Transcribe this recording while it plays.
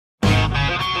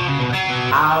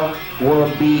I will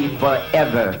be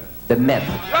forever the myth.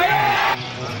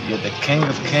 You're the king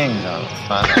of kings, Arnold.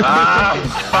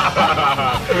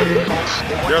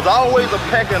 There's always a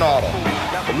pecking order.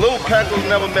 The little packers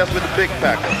never mess with the big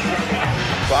packers.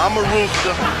 So I'm a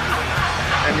rooster,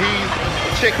 and he's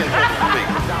a chicken, so to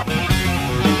speak.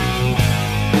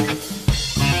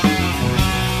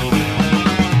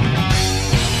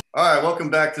 All right, welcome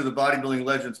back to the Bodybuilding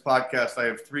Legends Podcast. I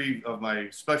have three of my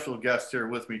special guests here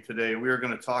with me today. We are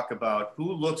going to talk about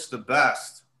who looks the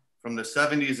best from the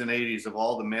 70s and 80s of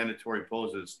all the mandatory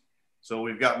poses. So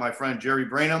we've got my friend Jerry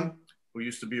Brainum, who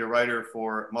used to be a writer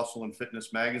for Muscle and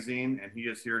Fitness magazine, and he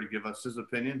is here to give us his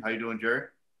opinion. How you doing, Jerry?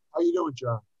 How you doing,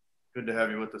 John? Good to have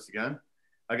you with us again.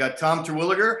 I got Tom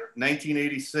Terwilliger,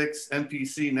 1986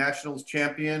 NPC Nationals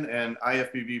champion and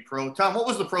IFBB pro. Tom, what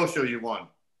was the pro show you won?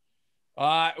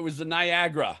 It was the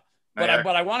Niagara. But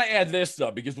I want to add this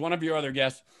though, because one of your other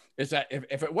guests is that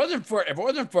if it wasn't for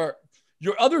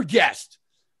your other guest,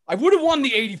 I would have won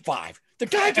the 85. The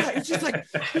guy it's just like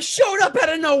he showed up out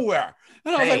of nowhere.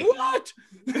 And I was like, what?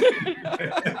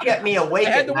 You kept me awake I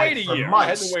had at to night wait a for year.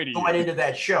 months going into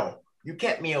that show. You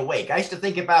kept me awake. I used to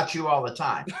think about you all the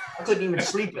time. I couldn't even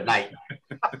sleep at night.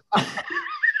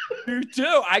 You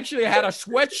too. I actually had a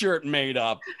sweatshirt made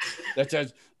up that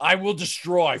says, "I will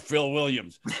destroy Phil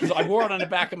Williams." So I wore it on the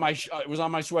back of my it was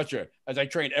on my sweatshirt as I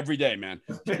trained every day, man.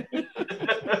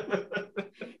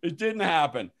 It didn't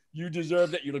happen. You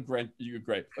deserved it. You look great. You look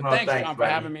great. But thanks, John, for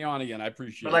having me on again. I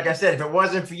appreciate it. But like I said, if it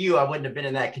wasn't for you, I wouldn't have been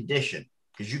in that condition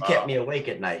because you kept me awake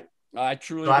at night. I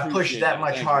truly So I pushed that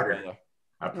much harder. You,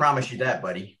 I promise you that,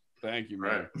 buddy. Thank you,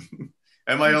 man. Right.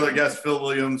 And my other guest, Phil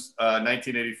Williams,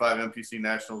 1985 NPC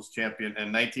Nationals champion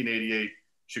and 1988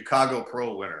 Chicago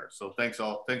Pro winner. So thanks to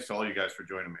all you guys for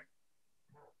joining me.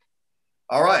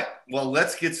 All right, well,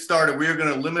 let's get started. We are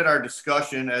going to limit our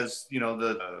discussion, as you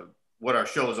know, what our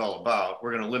show is all about.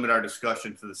 We're going to limit our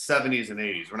discussion to the 70s and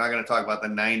 80s. We're not going to talk about the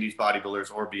 90s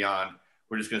bodybuilders or beyond.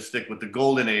 We're just going to stick with the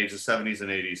golden age, the 70s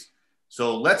and 80s.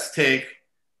 So let's take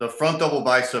the front double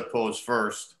bicep pose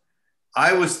first.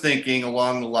 I was thinking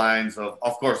along the lines of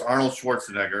course, Arnold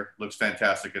Schwarzenegger looks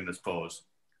fantastic in this pose.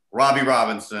 Robby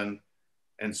Robinson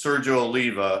and Sergio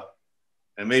Oliva,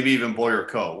 and maybe even Boyer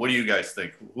Coe. What do you guys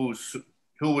think? Who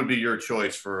would be your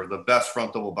choice for the best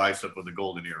front double bicep of the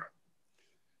golden era?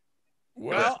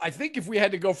 Well, I think if we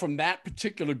had to go from that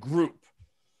particular group,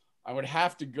 I would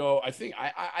have to go. I think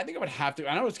I would have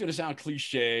to. I know it's going to sound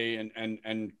cliche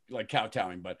and like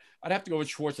kowtowing, but I'd have to go with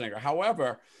Schwarzenegger.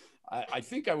 However, I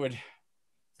think I would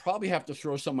probably have to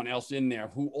throw someone else in there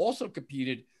who also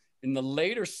competed in the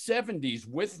later 70s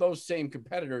with those same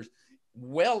competitors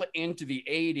well into the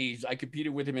 80s. I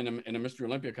competed with him in a Mr.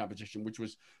 Olympia competition, which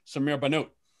was Samir Bannout,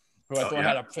 who I thought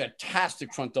had a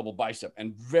fantastic front double bicep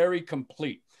and very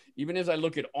complete. Even as I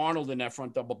look at Arnold in that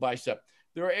front double bicep,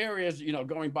 there are areas,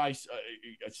 going by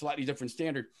a slightly different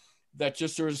standard, that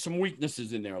just there's some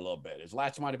weaknesses in there a little bit. His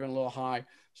lats might have been a little high.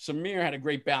 Samir had a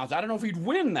great balance. I don't know if he'd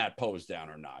win that pose down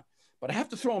or not, but I have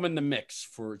to throw him in the mix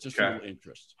for just a little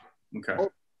interest. Okay.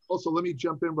 Also, let me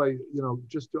jump in by,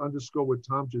 just to underscore what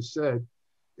Tom just said.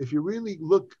 If you really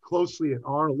look closely at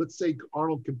Arnold, let's say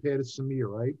Arnold compared to Samir,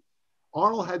 right?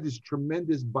 Arnold had this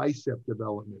tremendous bicep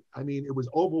development. I mean, it was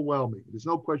overwhelming. There's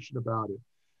no question about it.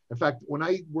 In fact, when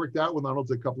I worked out with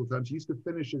Arnold a couple of times, he used to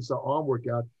finish his arm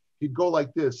workout. He'd go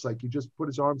like this, like he just put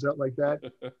his arms out like that.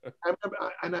 I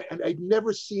remember, and I'd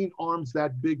never seen arms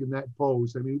that big in that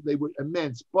pose. I mean, they were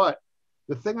immense. But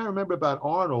the thing I remember about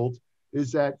Arnold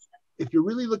is that if you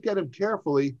really look at him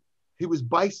carefully, he was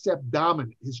bicep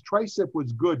dominant. His tricep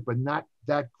was good, but not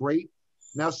that great.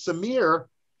 Now, Samir,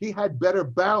 he had better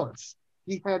balance.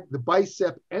 He had the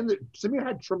bicep and Samir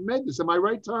had tremendous, am I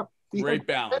right, Tom? Great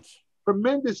balance.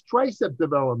 Tremendous tricep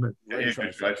development. Yeah,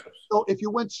 so if you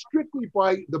went strictly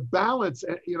by the balance,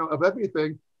 of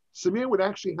everything, Samir would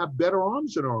actually have better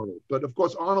arms than Arnold. But of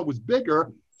course, Arnold was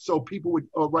bigger, so people would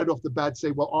right off the bat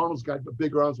say, well, Arnold's got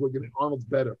bigger arms, Arnold's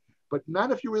better. But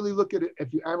not if you really look at it,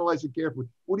 if you analyze it carefully.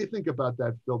 What do you think about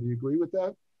that, Phil? Do you agree with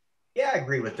that? Yeah, I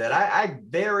agree with that. I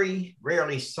very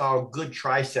rarely saw good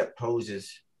tricep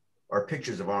poses or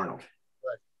pictures of Arnold.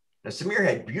 Right. Now, Samir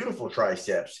had beautiful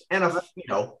triceps and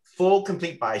full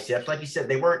complete biceps. Like you said,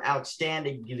 they weren't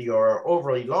outstandingly or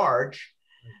overly large,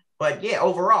 but yeah,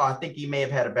 overall, I think he may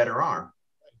have had a better arm.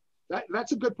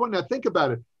 That's a good point. Now think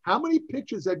about it. How many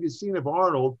pictures have you seen of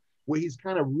Arnold where he's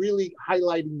kind of really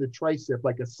highlighting the tricep,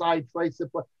 like a side tricep?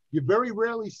 You very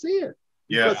rarely see it.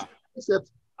 Yeah. Triceps,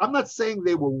 I'm not saying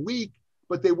they were weak,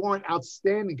 but they weren't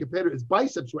outstanding compared to his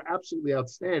biceps were absolutely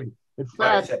outstanding. In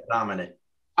fact, dominant.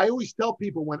 I always tell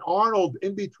people when Arnold,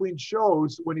 in between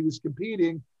shows, when he was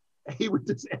competing, he would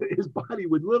just, his body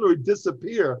would literally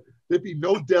disappear. There'd be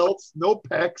no delts, no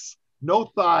pecs, no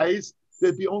thighs.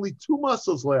 There'd be only two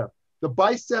muscles left: the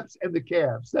biceps and the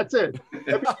calves. That's it.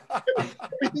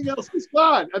 Everything else was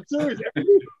gone. I'm serious.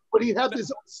 But he had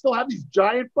still have these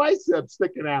giant biceps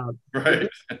sticking out. Right.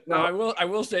 Now, I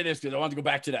will say this because I want to go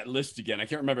back to that list again. I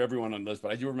can't remember everyone on the list,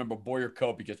 but I do remember Boyer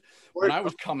Coe because when I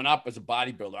was coming up as a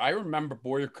bodybuilder, I remember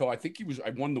Boyer Coe. I think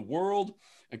I won the world,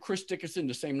 and Chris Dickerson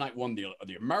the same night won the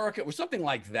America. It was something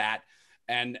like that.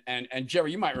 And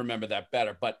Jerry, you might remember that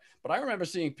better, but I remember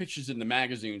seeing pictures in the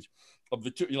magazines of the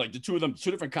two of them,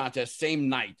 two different contests, same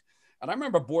night. And I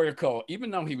remember Boyer Coe, even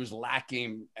though he was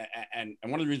lacking, and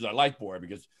one of the reasons I like Boyer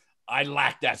because I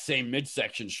lacked that same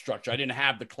midsection structure. I didn't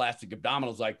have the classic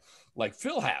abdominals like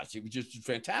Phil has. He was just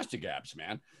fantastic abs,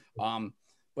 man.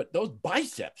 But those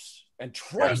biceps and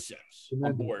triceps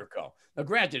on Boyer Coe. Now,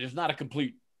 granted, it's not a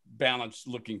complete balanced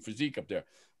looking physique up there,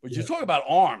 but you talk about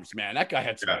arms, man. That guy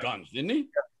had some guns, didn't he?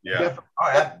 Yeah.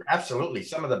 Oh, absolutely.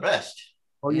 Some of the best.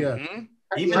 Oh, yeah. Mm-hmm.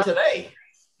 Even today.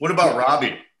 What about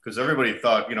Robby? Because everybody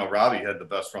thought, Robby had the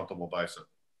best front double bicep.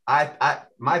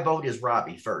 My vote is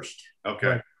Robby first.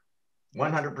 Okay.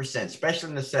 100%, especially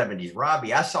in the 70s.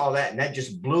 Robby, I saw that and that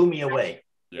just blew me away.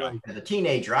 Yeah. As a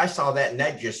teenager, I saw that and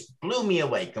that just blew me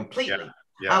away completely. Yeah.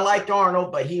 Yeah. I liked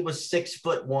Arnold, but he was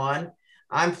 6'1".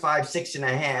 I'm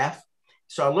 5'6.5".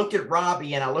 So I looked at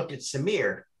Robby and I looked at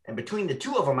Samir, and between the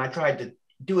two of them, I tried to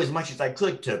do as much as I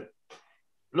could to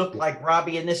look like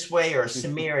Robby in this way or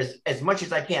Samir as much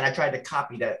as I can. I tried to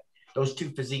copy those two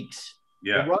physiques.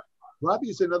 Yeah. Robby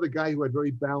is another guy who had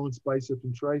very balanced bicep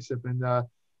and tricep, and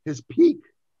the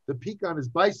peak on his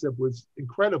bicep was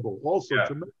incredible. Also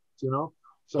tremendous, So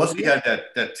plus he had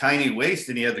that tiny waist,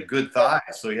 and he had the good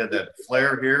thighs. So he had that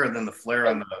flare here, and then the flare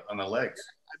on the legs.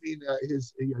 I mean,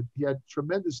 he had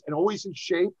tremendous and always in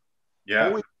shape.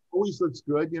 Yeah. Always looks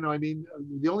good. I mean,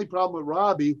 the only problem with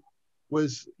Robby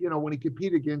was, when he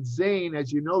competed against Zane,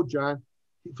 as you know, John,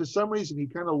 for some reason he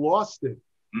kind of lost it.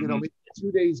 Mm-hmm. Maybe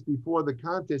 2 days before the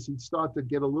contest, he'd start to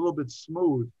get a little bit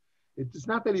smooth. It's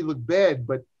not that he looked bad,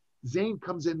 but Zane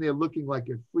comes in there looking like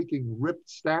a freaking ripped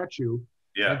statue.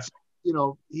 Yeah. And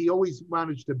so, he always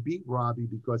managed to beat Robby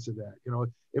because of that.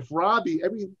 If Robby,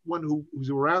 everyone who was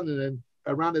around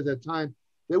at that time,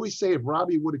 they always say if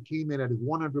Robby would have came in at his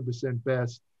 100%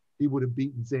 best, he would have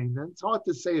beaten Zane. And it's hard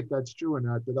to say if that's true or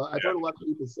not, but I've heard a lot of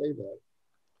people say that.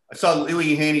 I saw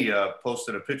Louis Haney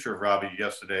posted a picture of Robby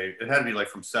yesterday. It had to be like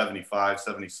from 75,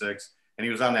 76. And he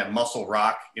was on that muscle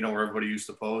rock, where everybody used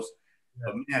to pose.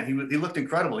 Yeah. But man, he looked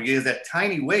incredible. He has that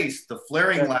tiny waist, the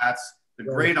flaring lats, the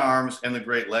great arms, and the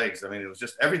great legs. I mean, it was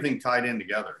just everything tied in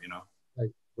together,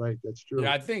 Right. That's true.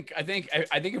 Yeah, I think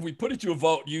if we put it to a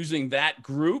vote using that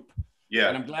group,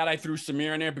 and I'm glad I threw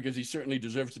Samir in there because he certainly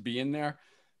deserves to be in there.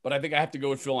 But I think I have to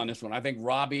go with Phil on this one. I think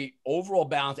Robby, overall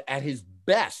balance at his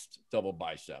best double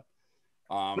bicep.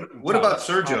 What about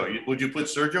Sergio? Would you put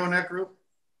Sergio in that group?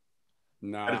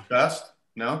 No. At his best?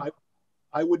 No?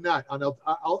 I would not. And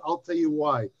I'll tell you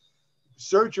why.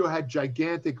 Sergio had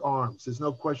gigantic arms. There's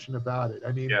no question about it.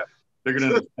 I mean, bigger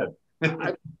than his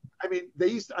head. I mean,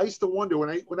 I used to wonder when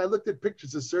I looked at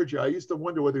pictures of Sergio, I used to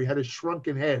wonder whether he had a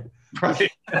shrunken head. Right.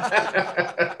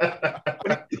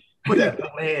 When he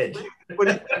did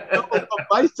a double on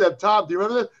bicep, Tom, do you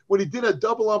remember that? When he did a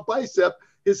double on bicep,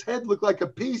 his head looked like a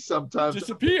pea sometimes.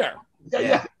 Disappear.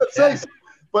 Yeah.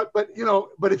 But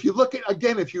if you look at,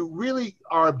 again, if you really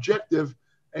are objective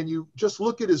and you just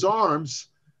look at his arms,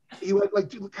 he had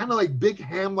kind of like big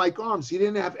ham-like arms. He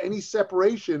didn't have any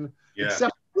separation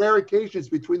except rare occasions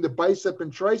between the bicep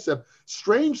and tricep.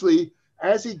 Strangely,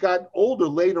 as he got older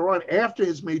later on, after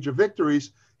his major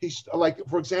victories, he's like,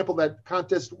 for example, that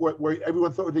contest where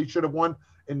everyone thought they should have won.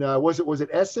 And was it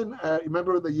Essen?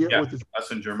 Remember the year with his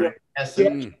Essen, Germany?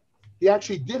 Essen. He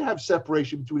actually did have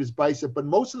separation between his bicep, but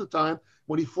most of the time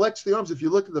when he flexed the arms, if you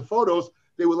look at the photos,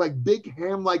 they were like big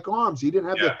ham-like arms. He didn't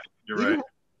have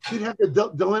he didn't have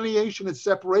the delineation and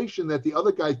separation that the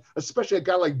other guys, especially a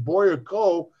guy like Boyer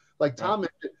Coe, like Tom,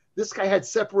 this guy had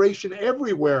separation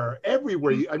everywhere. I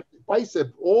mean,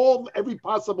 bicep, every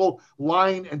possible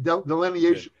line and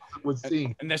delineation was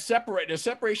seen. And the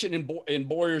separation in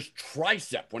Boyer's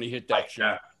tricep when he hit that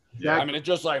shot. Exactly. I mean, it's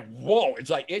just like, whoa. It's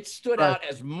like it stood out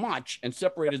as much and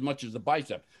separated as much as the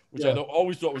bicep, which I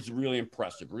always thought was really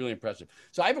impressive.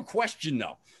 So I have a question,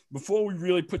 though, before we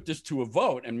really put this to a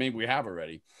vote, and maybe we have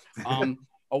already.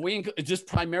 Are we just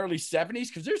primarily 70s?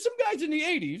 Because there's some guys in the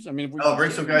 80s. I mean, if we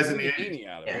bring some guys in the 80s.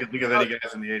 I can think of any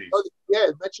guys in the 80s. Yeah,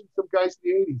 mention some guys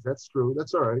in the 80s. That's true.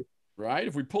 That's all right. Right?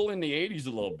 If we pull in the 80s a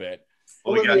little bit.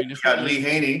 Well, we got Lee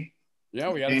Haney. Yeah,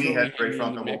 we got Haney had great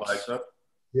front double bicep.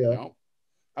 Yeah.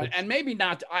 And maybe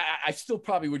not. I still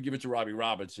probably would give it to Robbie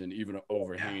Robertson even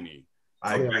over Haney.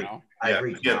 I agree. You know? I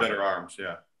agree. He had better arms.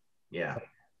 Yeah. Yeah.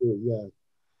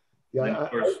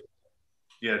 Of course,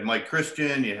 you had Mike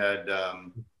Christian. You had.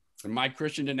 And Mike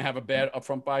Christian didn't have a bad up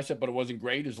front bicep, but it wasn't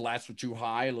great. His lats were too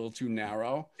high, a little too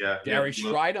narrow. Yeah. Gary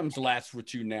Stridham's lats were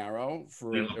too narrow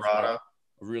for Brada.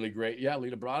 Really great. Yeah,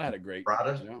 Lita Brada had a great.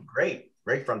 Brada's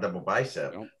great front double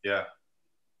bicep. Yeah.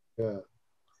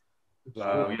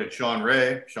 So, we had Sean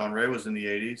Ray. Sean Ray was in the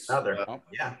 80s.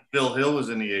 Phil Hill was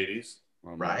in the 80s.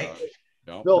 Right.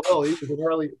 Phil Hill,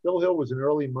 Phil Hill was an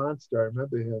early monster. I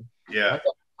remember him. Yeah.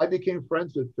 I became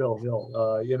friends with Phil Hill,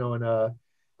 and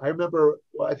I remember,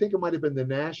 I think it might have been the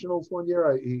Nationals one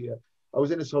year. I was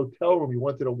in his hotel room. He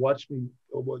wanted to watch me.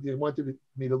 He wanted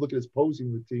me to look at his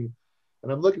posing routine.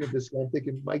 And I'm looking at this guy. I'm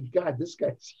thinking, my God, this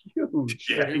guy's huge.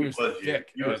 Yeah, he was thick.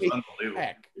 He was unbelievable.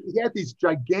 Heck. He had these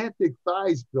gigantic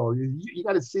thighs, Phil. You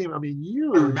got to see him. I mean,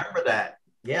 huge. I remember that.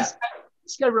 Yeah.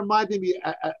 This guy reminded me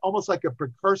almost like a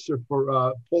precursor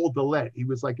for Paul Dillette. He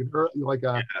was like he's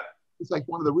like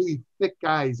one of the really thick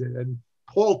guys, and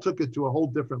Paul took it to a whole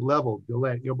different level.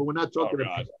 Dillette, but we're not talking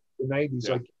about the 90s.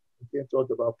 So I can't talk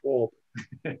about Paul.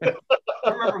 I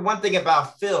remember one thing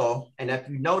about Phil, and if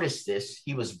you notice this,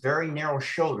 he was very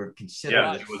narrow-shouldered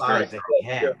considering the size that he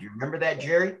had. Do you remember that,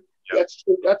 Jerry? Yeah. That's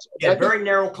true. He had very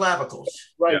narrow clavicles.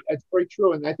 Right. Yeah. That's very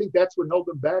true. And I think that's what held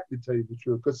him back, to tell you the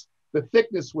truth, because the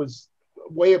thickness was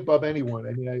way above anyone.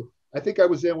 I mean, I think I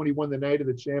was there when he won the Night of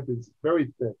the Champions.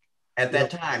 Very thick. At that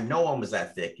time, no one was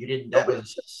that thick. You didn't.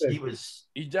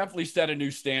 He definitely set a new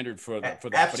standard for that.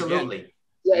 Absolutely.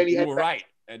 And you were right.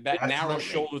 And that narrow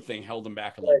shoulder thing held him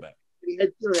back a little bit. He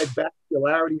had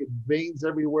vascularity and veins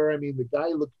everywhere. I mean, the guy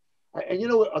looked.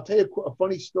 And I'll tell you a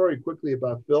funny story quickly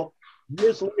about Phil.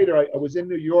 Years later, I was in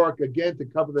New York again to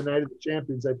cover the Night of the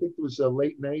Champions. I think it was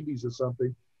late 90s or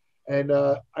something. And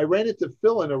I ran into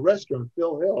Phil in a restaurant,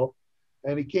 Phil Hill.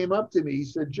 And he came up to me. He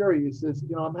said, Jerry, he says,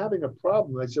 I'm having a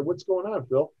problem. I said, what's going on,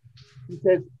 Phil? He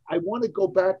said, I want to go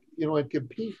back, and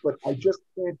compete, but I just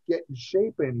can't get in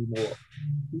shape anymore.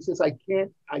 He says, I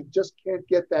just can't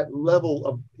get that level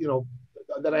of,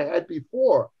 that I had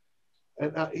before.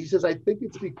 And he says, I think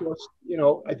it's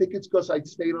because I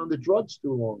stayed on the drugs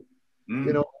too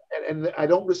long, and I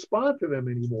don't respond to them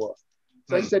anymore.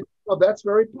 So I said, that's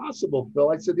very possible,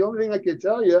 Phil. I said, the only thing I can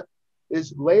tell you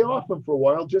is lay off them for a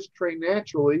while, just train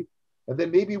naturally. And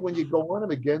then maybe when you go on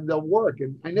them again, they'll work.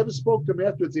 And I never spoke to him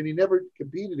afterwards, and he never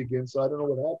competed again. So I don't know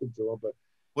what happened to him. But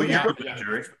what year was that,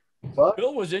 Jerry?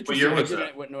 Bill was interesting.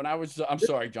 When I was, I'm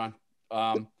sorry, John.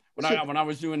 When I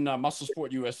was doing Muscle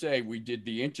Sport USA, we did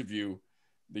the interview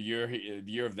the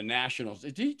year of the Nationals.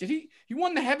 He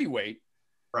won the heavyweight.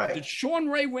 Right. Did Sean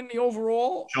Ray win the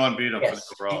overall? Sean beat him for the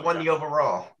overall. He won the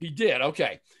overall. He did.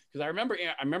 Okay. Because I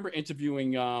remember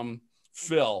interviewing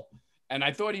Phil. And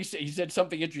I thought he said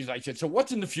something interesting. I said, so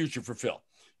what's in the future for Phil?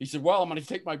 He said, well, I'm going to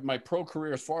take my pro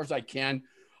career as far as I can.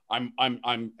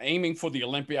 I'm aiming for the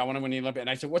Olympia. I want to win the Olympia. And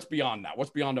I said, what's beyond that?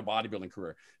 What's beyond a bodybuilding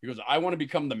career? He goes, I want to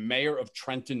become the mayor of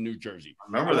Trenton, New Jersey. I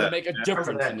remember that. Make a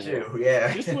difference in the world.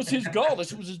 Yeah. This was his goal.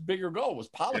 This was his bigger goal, was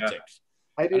politics.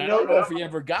 Yeah. I don't know if he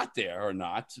ever got there or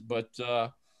not, but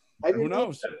who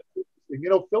knows?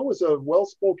 Phil was a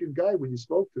well-spoken guy when you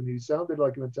spoke to him. He sounded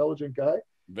like an intelligent guy.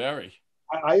 Very.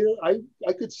 I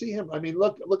could see him. I mean,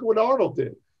 look at what Arnold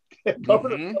did.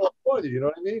 Governor of California, you know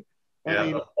what I mean? I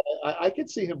mean, I could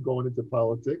see him going into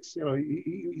politics.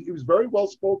 He was very well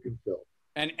spoken, Phil.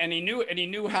 And he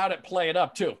knew how to play it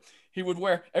up too. He would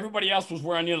wear, everybody else was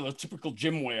wearing the typical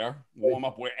gym wear, warm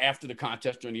up wear after the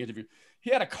contest during the interview.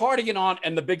 He had a cardigan on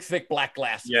and the big thick black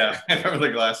glasses. Yeah, I remember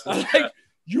the glasses. Like,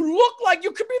 you look like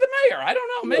you could be the mayor. I don't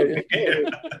know, maybe.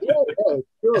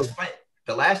 That's funny.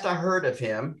 The last I heard of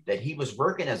him, that he was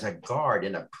working as a guard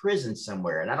in a prison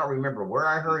somewhere. And I don't remember where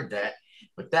I heard that,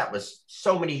 but that was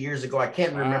so many years ago. I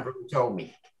can't remember who told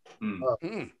me.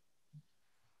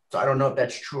 So I don't know if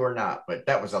that's true or not, but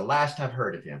that was the last I've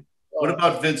heard of him. What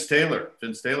about Vince Taylor?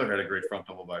 Vince Taylor had a great front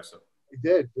double bicep. He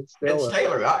did. Vince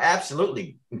Taylor,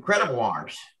 absolutely. Incredible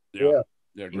arms. Yeah,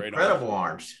 great. Incredible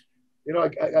arms.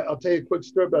 I'll tell you a quick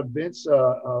story about Vince.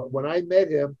 When I met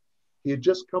him, he had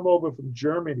just come over from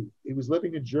Germany. He was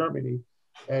living in Germany,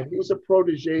 and he was a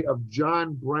protege of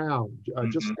John Brown.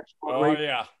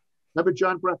 Remember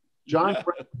John Brown? John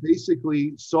Brown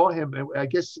basically saw him, and I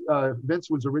guess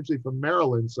Vince was originally from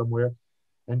Maryland somewhere,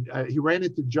 and he ran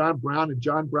into John Brown, and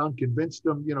John Brown convinced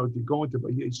him, to go into.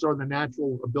 He saw the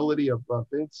natural ability of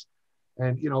Vince,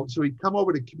 and so he'd come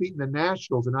over to compete in the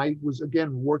nationals, and I was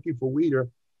again working for Weider,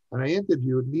 and I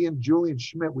interviewed me and Julian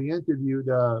Schmidt. We interviewed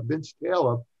Vince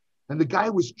Taylor. And the guy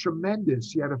was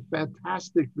tremendous. He had a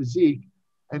fantastic physique.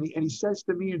 And he says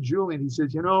to me and Julian, he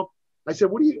says, you know, I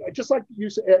said, what do you, just like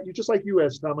you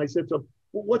asked, Tom, I said, so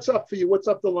what's up for you? What's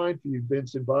up the line for you,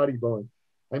 Vince, in bodybuilding?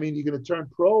 I mean, you're going to turn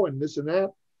pro and this and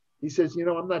that. He says, you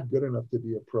know, I'm not good enough to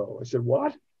be a pro. I said,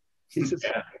 what? He says,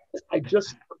 I'm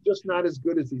just not as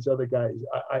good as these other guys.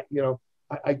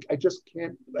 I just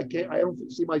can't, I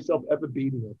don't see myself ever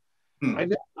beating him. I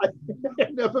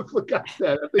never forgot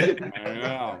that.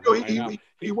 I think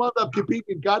he wound up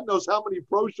competing in God knows how many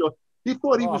pro shows. He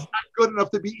thought he was not good enough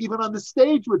to be even on the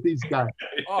stage with these guys.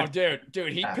 Oh, dude,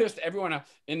 he pissed everyone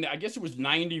off. I guess it was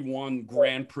 91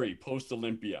 Grand Prix post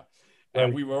Olympia.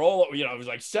 And we were all, you know, it was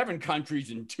like 7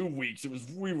 countries in 2 weeks. It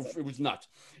was nuts.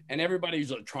 And everybody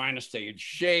was trying to stay in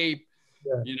shape,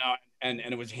 you know, and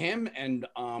it was him and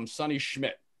Sonny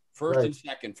Schmidt, first and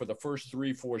second for the first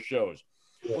 3-4 shows.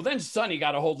 Yeah. Well, then Sonny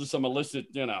got a hold of some illicit,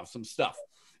 you know, some stuff.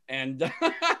 And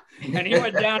and he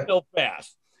went downhill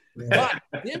fast. But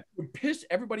it would piss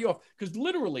everybody off because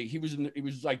literally he was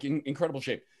like in incredible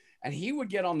shape. And he would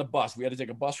get on the bus. We had to take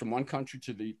a bus from one country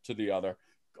to the other,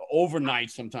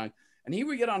 overnight sometimes. And he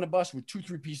would get on the bus with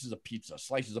 2-3 pieces of pizza,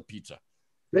 slices of pizza.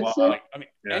 Wow. Like, I mean,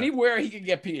 anywhere he could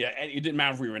get pizza. It didn't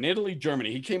matter if we were in Italy,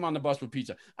 Germany. He came on the bus with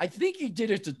pizza. I think he did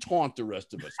it to taunt the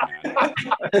rest of us, man.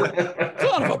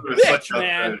 Son of a bitch,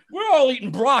 man. We're all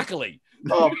eating broccoli.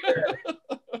 Oh,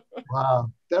 wow.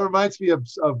 That reminds me of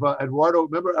Eduardo.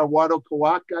 Remember Eduardo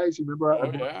Kawak, guys? You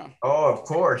remember? Oh, of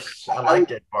course. I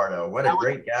liked Eduardo. What a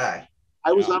great guy.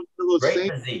 I was on one of those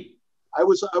great physique. I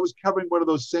was covering one of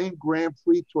those same Grand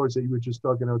Prix tours that you were just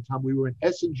talking about, Tom. We were in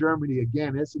Essen, Germany.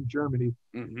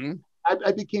 Mm-hmm.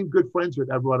 I became good friends with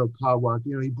Eduardo Kawak.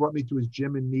 You know, he brought me to his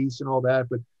gym in Nice and all that.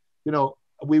 But, you know,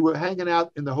 we were hanging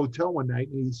out in the hotel one night,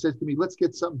 and he said to me, let's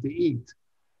get something to eat.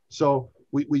 So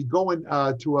we go in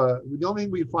the only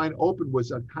thing we find open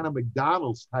was a kind of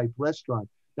McDonald's type restaurant.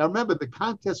 Now, remember, the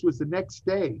contest was the next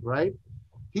day, right?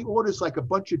 He orders like a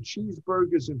bunch of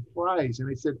cheeseburgers and fries. And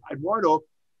I said, Eduardo,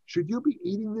 should you be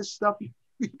eating this stuff?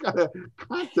 We got a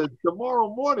contest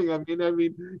tomorrow morning. I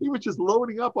mean, he was just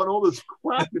loading up on all this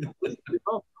crap, you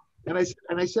know. And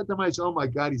I said to myself, oh my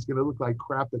God, he's going to look like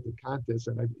crap at the contest.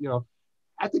 And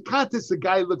at the contest, the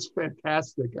guy looks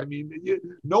fantastic. I mean,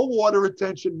 no water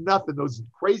retention, nothing. Those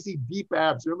crazy deep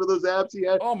abs. Remember those abs he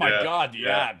had? Oh my God, the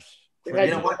abs. You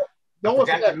know what?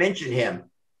 I forgot to mention him.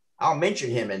 I'll mention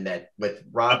him in that with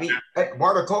Robby.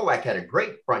 Eduardo Kawak had a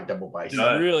great front double bicep.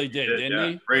 He really did,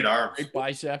 didn't he? Great arms. Great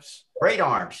biceps. Great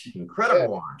arms.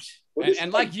 Incredible arms.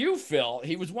 And like you, Phil,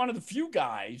 he was one of the few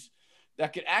guys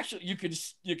that could actually,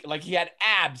 like he had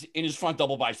abs in his front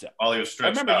double bicep. While he was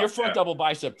stretched I remember your front double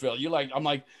bicep, Phil. I'm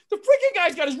like, the freaking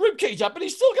guy's got his rib cage up and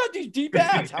he's still got these deep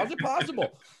abs. How's it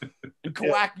possible? And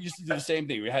Kawak used to do the same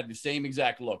thing. We had the same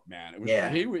exact look, man.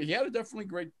 It was, he had a definitely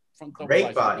great front double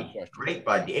bicep. Great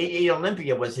body. 88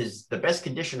 Olympia was the best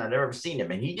condition I've ever seen him,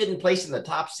 and he didn't place in the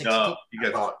top 16. No, you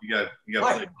got.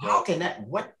 What? How can that?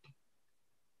 What?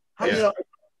 You know,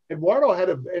 Eduardo had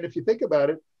and if you think about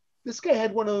it, this guy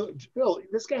had one of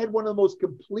the most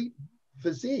complete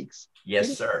physiques.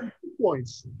 Yes, sir.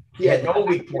 Points. He had no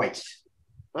weak points.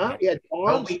 Huh? He had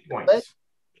arms, no weak points. legs,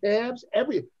 calves,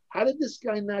 everything. How did this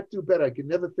guy not do better? I could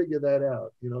never figure that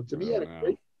out. You know, to me, he had a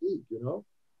great physique, you know.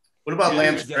 What about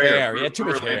Lance Strayer? He had too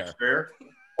much hair.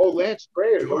 Oh, Lat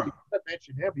Spread. Sure. You can't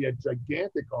mention him. He had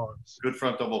gigantic arms. Good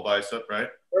front double bicep, right?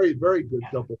 Very, very good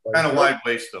double bicep. Kind of wide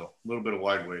waist, though. A little bit of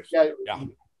wide waist. Yeah.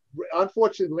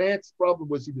 Unfortunately, Lance's problem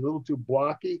was he was a little too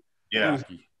blocky. Yeah.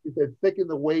 He had thick in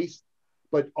the waist,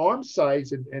 but arm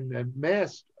size and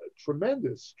mass,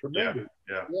 tremendous. Yeah.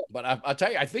 But I'll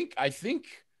tell you, I think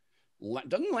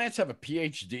doesn't Lance have a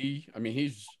PhD? I mean,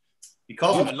 he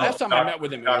calls himself. Last time I met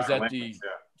with him, it was at Lance,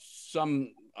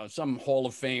 some Hall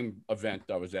of Fame event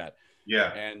I was at.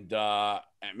 Yeah. And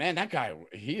man, that guy,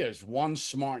 he is one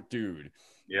smart dude.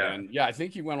 Yeah. And I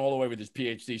think he went all the way with his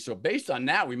PhD. So based on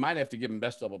that, we might have to give him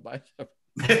best double bicep.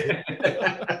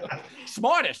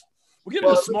 Smartest. We'll give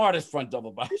him the smartest front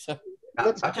double bicep.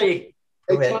 I'll tell you.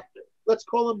 Go ahead. Let's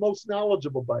call him most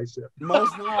knowledgeable bicep.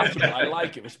 Most knowledgeable. I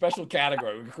like it. A special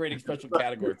category. We're creating a special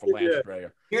category for Lance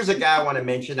Strayer. Here's a guy I want to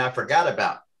mention I forgot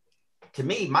about. To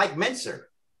me, Mike Mentzer.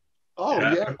 Oh,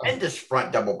 yeah. Tremendous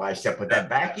front double bicep with that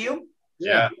vacuum.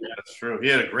 Yeah, that's true. He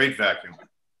had a great vacuum.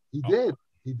 He did.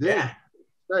 Yeah.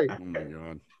 Right. Oh, my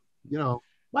God. You know,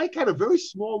 Mike had a very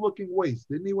small looking waist,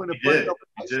 didn't he? When He did.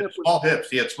 Small hips.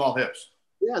 He had small hips.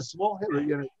 Yeah, small hips.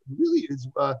 You know, really is.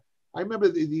 I remember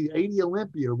the 80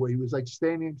 Olympia where he was like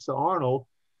standing next to Arnold.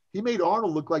 He made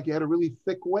Arnold look like he had a really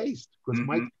thick waist because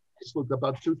Mike's waist looked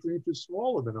about 2-3 inches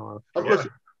smaller than Arnold. Of course,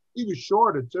 he was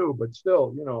shorter too, but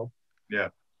still, you know. Yeah.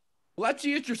 Well, that's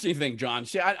the interesting thing, John.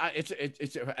 See,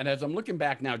 it's and as I'm looking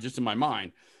back now, just in my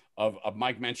mind of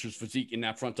Mike Mencher's physique in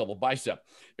that front double bicep,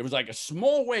 it was like a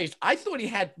small waist. I thought he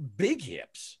had big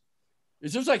hips.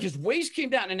 It's just like his waist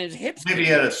came down and his hips. Maybe he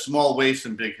had a small waist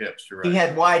and big hips. You're right. He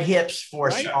had wide hips for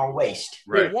a Right. small waist.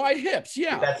 Right. Wide hips,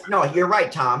 yeah. No, you're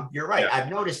right, Tom. You're right. Yeah.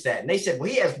 I've noticed that. And they said, well,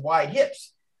 he has wide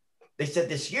hips. They said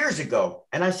this years ago.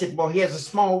 And I said, well, he has a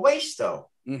small waist, though.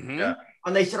 Mm-hmm. Yeah.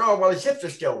 And they said, oh, well, his hips are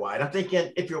still wide. I'm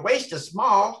thinking, if your waist is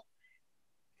small,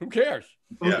 Who cares?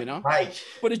 Yeah. You know? right.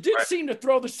 But it did Right. seem to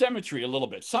throw the symmetry a little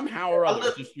bit, somehow or A other.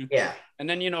 little- yeah. And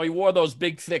then, he wore those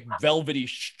big, thick, velvety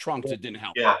trunks that didn't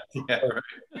help. Yeah.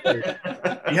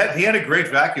 Right. He had a great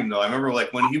vacuum though. I remember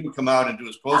like when he would come out and do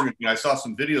his posing routine, I saw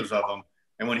some videos of him,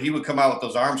 and when he would come out with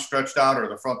those arms stretched out or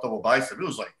the front double bicep, it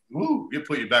was like, woo, it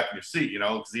put you back in your seat,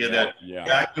 because he had that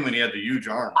vacuum and he had the huge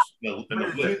arms. There were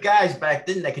a few guys back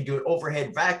then that could do an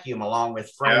overhead vacuum, along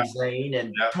with Frank Zane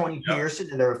and Tony Pearson,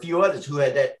 and there were a few others who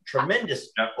had that tremendous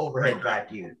overhead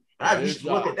vacuum. And I used to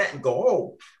look at that and go,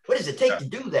 "Oh, what does it take to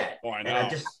do that?" Oh, I know. And I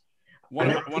just One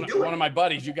of my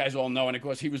buddies, you guys all know, and of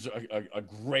course he was a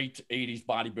great 80s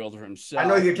bodybuilder himself. I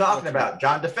know who you're talking about,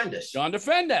 John Defendis. John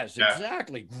Defendis,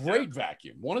 exactly. Great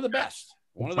vacuum. One of the best.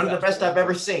 One of the best I've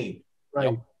ever seen.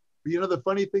 Right. Yep. But the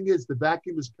funny thing is the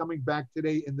vacuum is coming back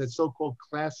today in the so-called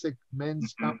classic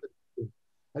men's competition.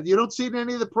 And you don't see it in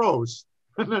any of the pros.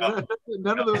 None of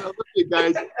the Olympic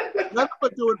guys, none of them are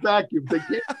doing vacuums. They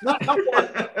can't,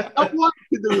 not one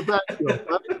can do a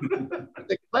vacuum.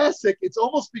 The classic, it's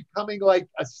almost becoming like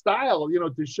a style,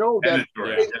 to show that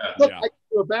look, I can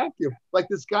do a vacuum. Like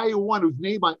this guy who won, whose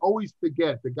name I always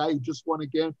forget, the guy who just won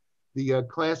again, the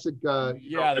classic.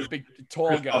 the big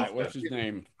tall guy. What's his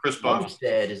name? Chris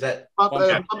Bumstead. Is that?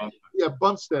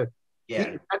 Bumstead. Yeah.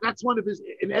 And that's one of his.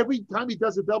 And every time he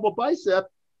does a double bicep,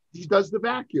 he does the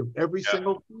vacuum every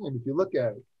single time. If you look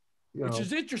at it, Which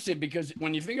is interesting because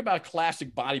when you think about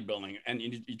classic bodybuilding and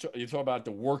you talk about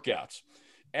the workouts,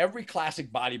 every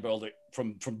classic bodybuilder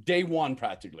from day one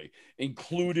practically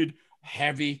included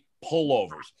heavy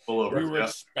pullovers. We were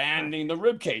expanding the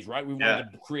rib cage, right? We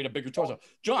wanted to create a bigger torso.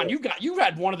 John, you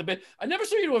had one of the big. I never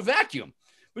saw you do a vacuum,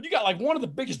 but you got like one of the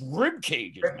biggest rib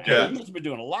cages. Man. Yeah. You must have been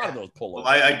doing a lot of those pullovers. Well,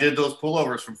 I did those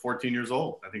pullovers from 14 years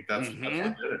old. I think that's what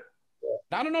did it.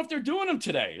 I don't know if they're doing them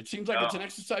today. It seems like it's an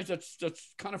exercise that's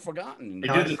kind of forgotten. They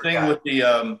do the thing with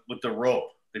the rope.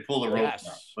 They pull the rope,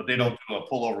 now, but they don't do a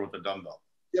pullover with the dumbbell.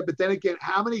 Yeah, but then again,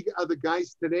 how many other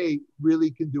guys today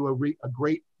really can do a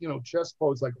great chest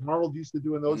pose like Arnold used to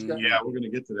do in those guys? Yeah, we're gonna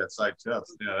get to that side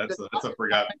chest. Yeah, that's a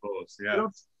forgotten pose. Yeah,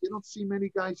 you don't see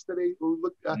many guys today who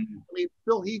look. I mean,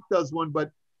 Phil Heath does one,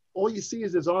 but all you see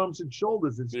is his arms and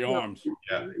shoulders. It's the arms.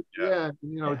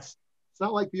 It's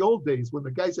not like the old days when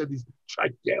the guys had these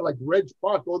gigantic, like Reg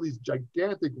Park, all these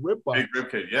gigantic rib bars. Big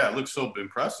rib cage. Yeah, it looks so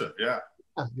impressive. Yeah.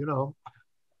 Well,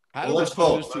 let's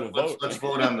vote. Let's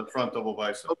vote on the front double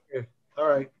bicep. Okay. All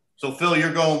right. So Phil,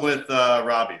 you're going with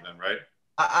Robby then, right?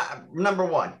 Number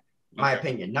one, my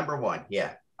opinion. Number one.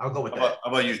 Yeah, I'll go with that.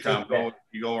 How about you, Tom?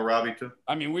 You going with Robby too?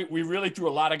 I mean, we really threw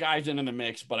a lot of guys into the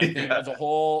mix, but I think as a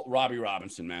whole, Robby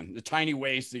Robinson, man, the tiny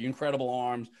waist, the incredible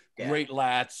arms, great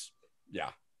lats. Yeah.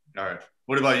 All right.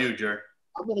 What about you, Jerry?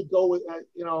 I'm going to go with,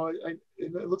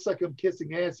 it looks like I'm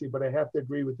kissing ass here, but I have to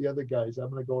agree with the other guys. I'm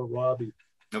going to go with Robby.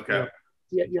 Okay.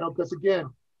 Because again,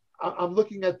 I'm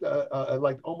looking at the,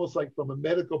 like almost like from a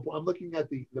medical point, I'm looking at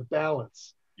the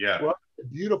balance. Yeah. Well, the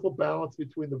beautiful balance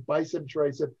between the bicep and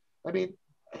tricep. I mean,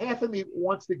 half of me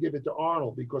wants to give it to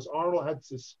Arnold because Arnold had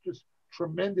this just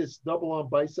tremendous double arm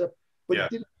bicep, but he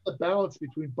didn't have the balance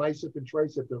between bicep and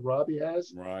tricep that Robby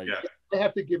has. Right. Yeah. I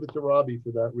have to give it to Robby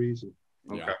for that reason.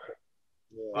 Okay. Yeah.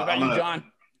 What about you,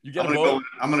 John? You got I'm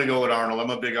going to go with Arnold. I'm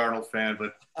a big Arnold fan,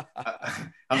 but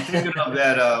I'm thinking of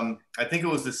that. I think it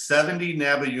was the 70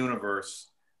 NABA Universe.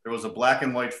 There was a black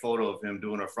and white photo of him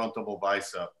doing a front double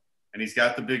bicep, and he's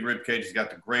got the big rib cage. He's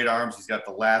got the great arms. He's got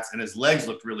the lats, and his legs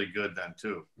looked really good then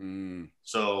too.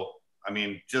 So, I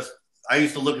mean, I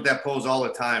used to look at that pose all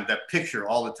the time, that picture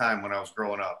all the time when I was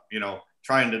growing up,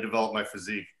 trying to develop my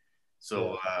physique.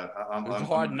 So I'm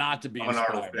hard not to be an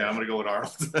Arnold fan. I'm going to go with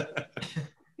Arnold.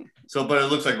 So, but it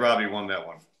looks like Robby won that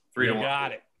one. 3-1.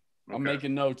 Got it. I'm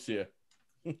making notes here.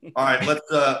 All right,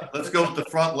 let's go with the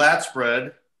front lat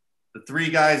spread. The three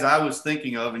guys I was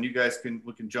thinking of, and you guys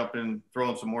we can jump in,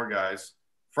 throw in some more guys.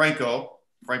 Franco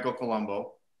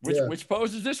Colombo. Which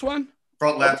pose is this one?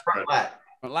 Front lat spread.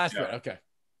 Front lat spread. Okay.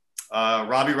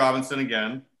 Robby Robinson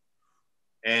again,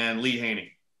 and Lee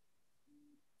Haney.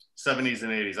 70s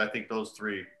and 80s. I think those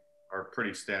three are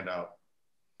pretty standout.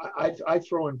 I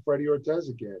throw in Freddie Ortiz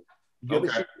again.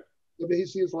 You Did you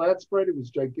see his lat spread? It was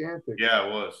gigantic. Yeah,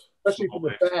 it was. Especially from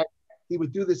the back. He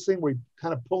would do this thing where he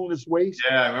kind of pulling his waist.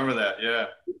 Yeah, I remember that. Yeah.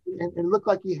 And it looked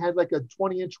like he had like a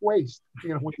 20-inch waist.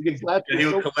 You know, when he gets lat spread.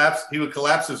 He would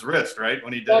collapse his wrist, right?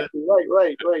 When he did it.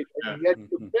 Right. Yeah. And he had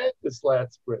tremendous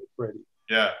lat spread, Freddie.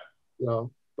 Yeah. You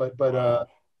know, but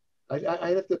I'd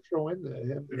have to throw in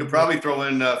him. You could probably throw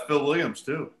in Phil Williams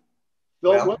too.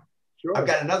 Phil, sure. I've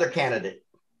got another candidate.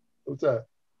 What's that?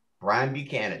 Brian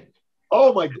Buchanan.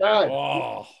 Oh my God.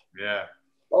 Oh, yeah.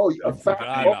 Oh, I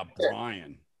forgot about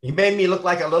Brian. He made me look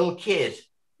like a little kid.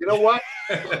 You know what?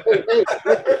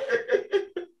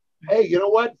 Hey, you know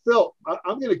what, Phil?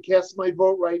 I'm going to cast my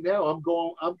vote right now. I'm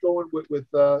going with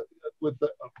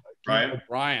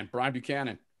Brian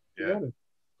Buchanan. Yeah.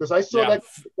 Because I saw that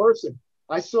guy in person.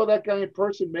 I saw that guy in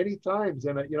person many times,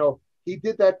 and you know, he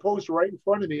did that pose right in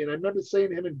front of me. And I remember saying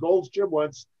to him in Gold's gym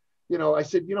once, you know, I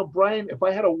said, you know, Brian, if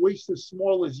I had a waist as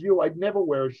small as you, I'd never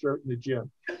wear a shirt in the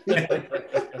gym.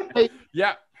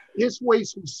 Yeah. His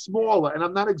waist was smaller, and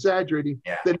I'm not exaggerating,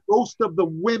 than most of the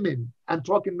women. I'm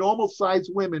talking normal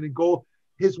sized women, and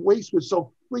his waist was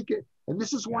so freaking. And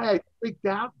this is why I freaked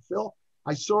out, Phil.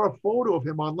 I saw a photo of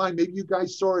him online. Maybe you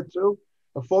guys saw it too.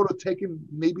 A photo taken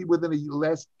maybe within the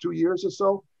last 2 years or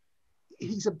so.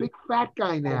 He's a big fat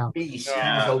guy now. Obese. He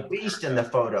was obese in the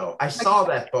photo. I saw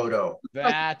that photo.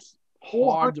 That's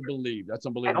hard to believe. That's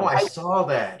unbelievable. I saw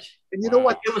that. And you know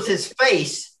what? It was his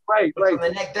face. Right. From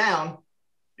the neck down.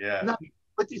 Yeah. No,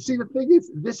 but you see, the thing is,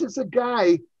 this is a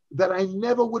guy that I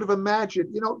never would have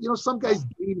imagined. You know, some guys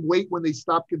gain weight when they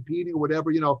stop competing or whatever,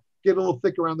 you know, get a little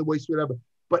thick around the waist, whatever.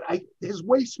 But his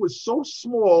waist was so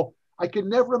small, I could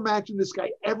never imagine this guy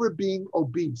ever being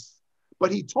obese.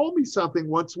 But he told me something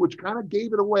once, which kind of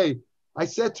gave it away. I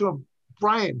said to him,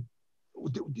 Brian,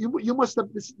 you must have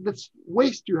this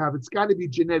waist you have. It's got to be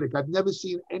genetic. I've never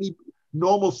seen any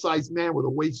normal sized man with a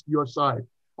waist your size.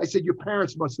 I said, your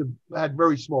parents must have had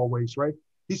very small waists, right?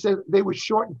 He said, they were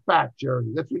short and fat, Jerry.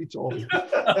 That's what he told me.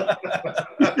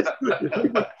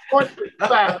 Short and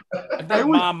fat. I think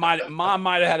mom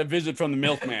might have had a visit from the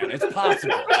milkman. It's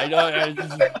possible.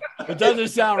 It doesn't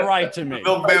sound right to me.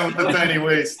 Milkman with the tiny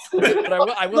waist. But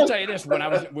I will tell you this: when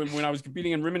I was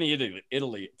competing in Rimini,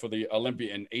 Italy for the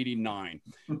Olympia in '89,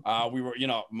 we were, you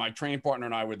know, my training partner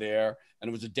and I were there, and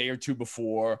it was a day or two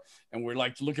before, and we're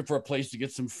like looking for a place to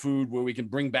get some food where we can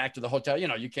bring back to the hotel. You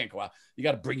know, you can't go out; you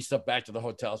got to bring stuff back to the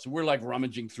hotel. So we're like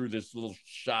rummaging through this little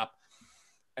shop,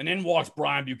 and in walks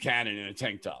Brian Buchanan in a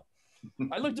tank top.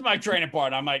 I looked at my training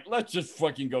partner. I'm like, let's just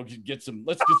fucking go get some.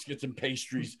 Let's just get some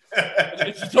pastries.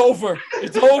 It's over.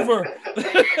 It's over.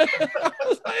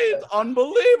 It's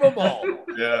unbelievable.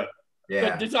 Yeah.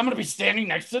 Yeah. I'm going to be standing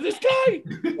next to this guy.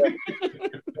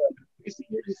 You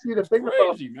see the thing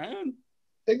crazy, man.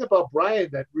 Thing about Brian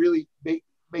that really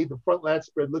made the front lat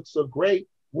spread look so great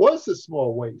was the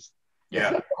small waist.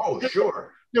 Yeah. Oh,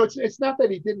 sure. You know, it's not that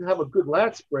he didn't have a good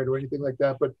lat spread or anything like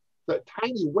that, but the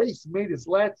tiny waist made his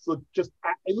lats look just,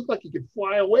 it looked like he could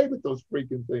fly away with those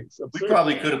freaking things. We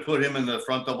probably could have put him in the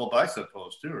front double bicep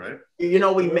pose too, right? You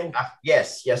know,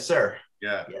 yes, sir.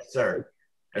 Yeah. Yes, sir.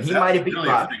 And he might have beat really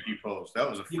Robby. Pose. That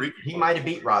was a freaky He might have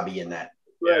beat Robby in that.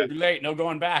 Yeah. Too late. No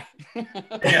going back.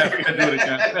 Yeah, we gotta do it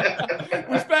again.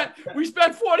 we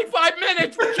spent 45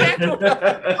 minutes. We can't go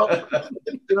back.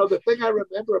 You know, the thing I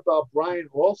remember about Brian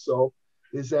also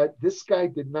is that this guy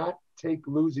did not take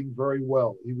losing very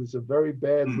well. He was a very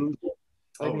bad loser.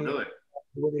 Really?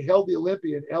 When they held the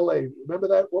Olympia in LA, remember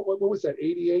that? What was that?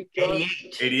 88?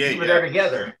 88. We were there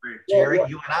together. Jerry,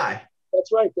 you and I.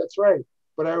 That's right.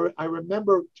 But I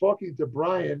remember talking to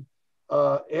Brian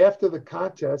after the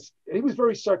contest, and he was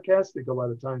very sarcastic a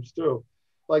lot of times too.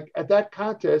 Like at that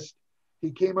contest,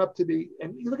 he came up to me,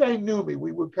 and the guy knew me.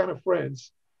 We were kind of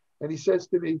friends. And he says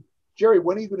to me, Jerry,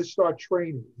 when are you going to start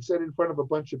training? He said in front of a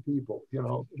bunch of people, you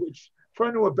know, which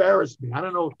trying to embarrass me. I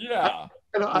don't know. Yeah.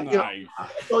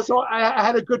 So I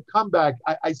had a good comeback.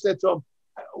 I said to him,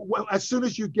 well, as soon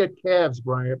as you get calves,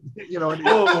 Brian, you know. And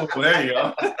there you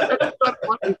go.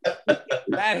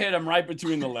 That hit him right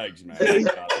between the legs, man.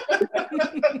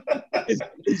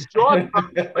 His jaw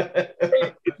stopped him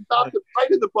right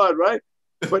in the butt, right?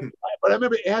 But I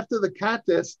remember after the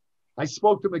contest, I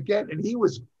spoke to him again, and he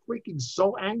was freaking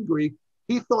so angry.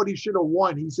 He thought he should have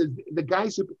won. He said,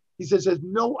 says,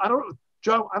 no,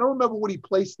 John, I don't remember what he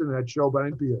placed in that show,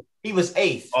 but he was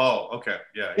 8th. Oh, okay.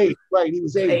 Yeah. 8th, right. He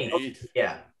was 8th. Okay.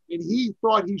 Yeah. And he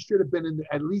thought he should have been in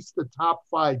at least the top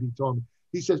 5, he told me.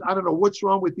 He says, I don't know what's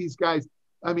wrong with these guys.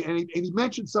 I mean, and he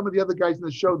mentioned some of the other guys in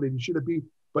the show that he should have been,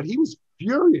 but he was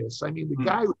furious. I mean, the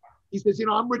guy, he says, you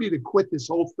know, I'm ready to quit this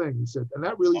whole thing. He said, and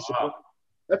that really surprised me.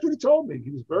 That's what he told me. He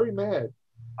was very mad.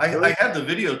 I had the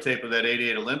videotape of that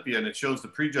 88 Olympia, and it shows the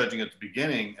prejudging at the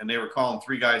beginning, and they were calling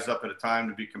 3 guys up at a time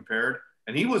to be compared.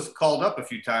 And he was called up a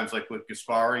few times, like with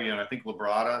Gaspari and I think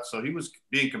Labrada. So he was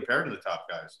being compared to the top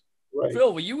guys. Right.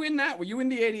 Phil, were you in that? Were you in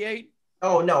the 88?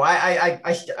 Oh no,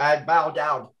 I bowed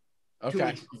out 2 Okay.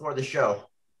 weeks before the show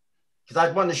because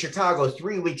I'd won the Chicago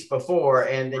 3 weeks before,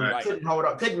 and then Right. couldn't hold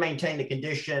up, couldn't maintain the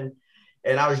condition,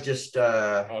 and I was just 3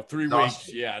 exhausted. weeks.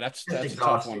 Yeah, that's Just a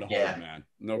tough one to exhausted, hold, yeah. man.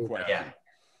 No question. Yeah.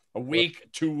 A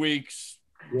week, 2 weeks.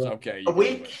 It's Yeah. okay. A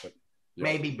week? But yeah,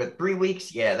 maybe, but 3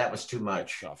 weeks, yeah, that was too that's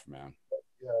much. tough, man.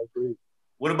 Yeah, I agree.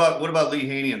 What about Lee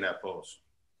Haney in that pose?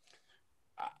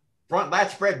 Front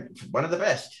lat spread, one of the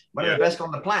best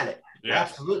on the planet. Yeah.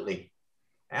 Absolutely.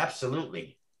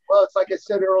 Well, it's like I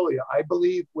said earlier. I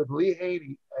believe with Lee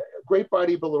Haney, a great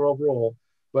bodybuilder overall,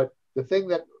 but the thing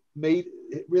that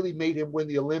really made him win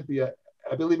the Olympia,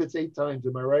 I believe it's 8 times.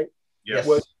 Am I right? Yes.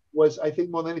 Was I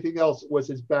think more than anything else was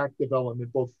his back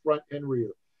development, both front and rear.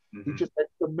 He just had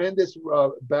tremendous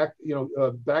back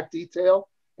detail,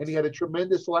 and he had a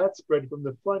tremendous lat spread from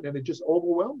the front, and it just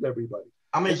overwhelmed everybody.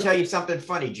 I'm going to tell you something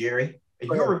funny, Jerry.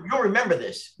 You'll remember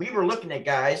this. We were looking at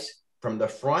guys from the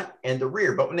front and the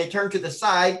rear, but when they turned to the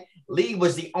side, Lee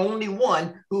was the only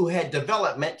one who had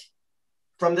development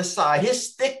from the side.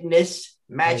 His thickness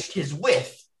matched his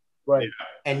width, Right.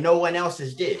 and no one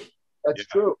else's did. That's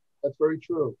true. That's very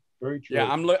true. Very true. Yeah,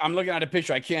 I'm looking at a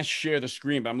picture. I can't share the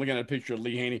screen, but I'm looking at a picture of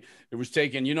Lee Haney. It was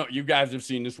taken, you guys have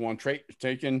seen this one,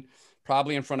 taken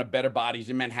probably in front of Better Bodies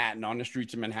in Manhattan, on the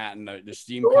streets of Manhattan. The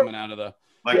steam coming out of the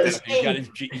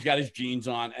he's got his jeans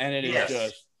on, and it is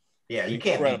just you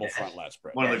can't incredible front lat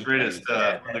spread. One of the greatest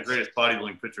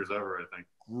bodybuilding pictures ever, I think.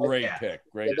 Great pick,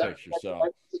 great picture. So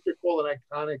that's what you call an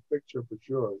iconic picture for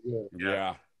sure.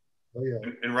 yeah. Oh, yeah.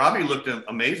 And Robby looked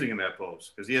amazing in that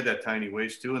pose because he had that tiny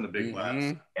waist too and the big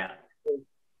lats. Yeah.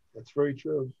 That's very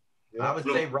true. Yeah. I would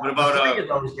say What about,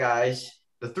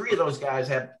 the three of those guys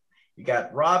have, you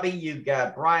got Robby, you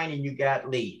got Brian, and you got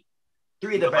Lee.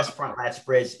 3 of the best front lat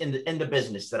spreads in the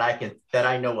business that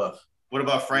I know of. What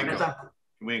about Franco? Can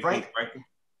we include Frank? Franco?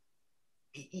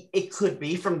 It could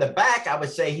be from the back. I would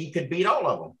say he could beat all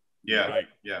of them. Yeah, Right.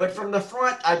 yeah. But from the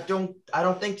front, I don't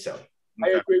think so. I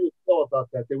agree with Phil about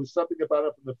that. There was something about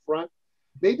it from the front.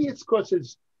 Maybe it's because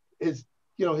his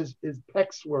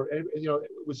pecs were,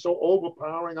 it was so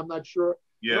overpowering. I'm not sure.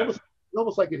 Yeah. It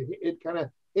almost like it kind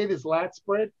of hit his lat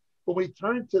spread. But when he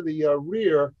turned to the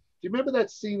rear, do you remember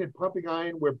that scene in Pumping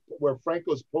Iron where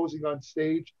Franco's posing on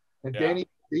stage and Danny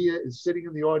Padilla is sitting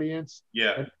in the audience?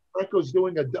 Yeah. And Franco's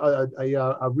doing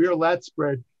a rear lat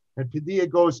spread, and Padilla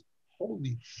goes,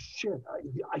 "Holy shit!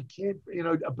 I can't."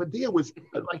 Padilla was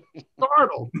like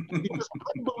startled. He just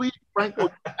couldn't believe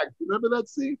Franco's back. Remember that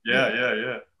scene?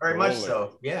 Yeah. Very much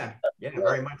so. Yeah,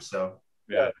 very much so.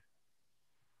 Yeah.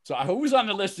 So who's on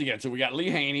the list again? So we got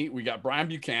Lee Haney, we got Brian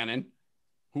Buchanan.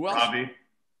 Who else?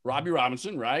 Robbie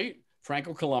Robinson, right?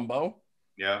 Franco Colombo.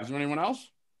 Yeah. Is there anyone else?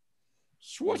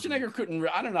 Schwarzenegger couldn't.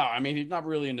 I don't know. I mean, he's not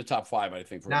really in the top 5. I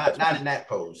think. Not in that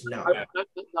pose. No. Not in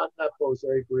that pose.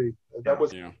 I agree. That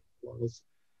was. Yeah.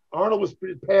 Arnold was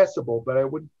pretty passable, but I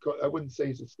wouldn't say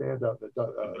he's a standout.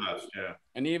 Yeah.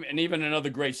 And even another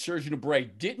great, Sergio Bray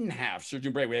didn't have.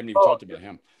 Sergio Bray, we haven't even talked about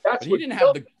him. That's but he didn't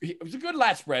have it was a good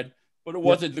lat spread, but it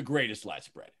wasn't the greatest lat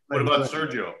spread. What about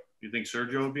Sergio? Do you think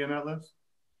Sergio would be on that list?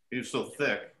 He was so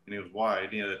thick and he was wide.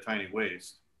 He had a tiny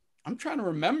waist. I'm trying to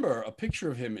remember a picture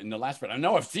of him in the lat spread. I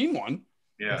know I've seen one.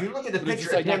 Yeah. If you look at the But it's picture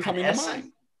just like of not him coming in to Essen,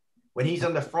 mind. when he's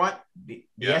on the front, the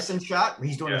Essen shot, where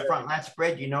he's doing the front lat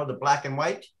spread, the black and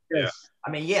white. Yes. I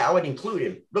mean, I would include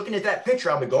him. Looking at that picture,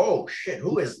 I would go, "Oh shit,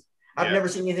 who is?" I've never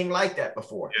seen anything like that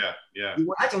before. Yeah.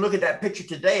 I can look at that picture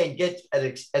today and get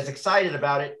as excited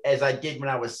about it as I did when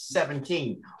I was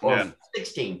 17 or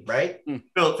 16, right?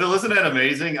 Phil, isn't that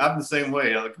amazing? I'm the same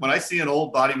way. Like, when I see an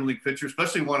old bodybuilding picture,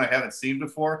 especially one I haven't seen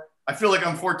before, I feel like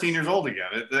I'm 14 years old again.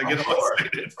 I get all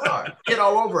excited. Get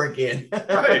all over again.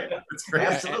 Right. That's great.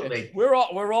 Absolutely. We're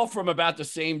all from about the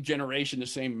same generation, the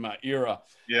same era.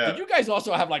 Yeah. Did you guys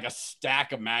also have like a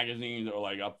stack of magazines or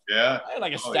like a? Yeah. I had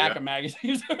like a stack of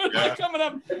magazines like coming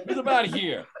up. It was about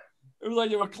here. It was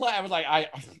like they were class. It was like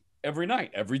every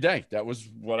night, every day. That was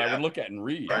what I would look at and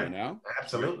read. Right.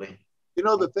 Absolutely.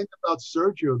 The thing about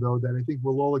Sergio, though, that I think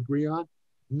we'll all agree on,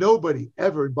 nobody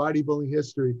ever in bodybuilding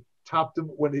history topped him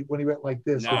when he went like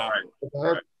this. No.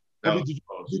 Right. I mean, did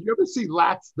you ever see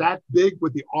lats that big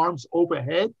with the arms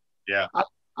overhead? Yeah.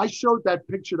 I showed that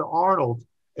picture to Arnold,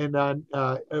 and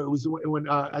it was when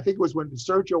I think it was when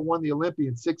Sergio won the Olympia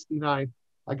in '69.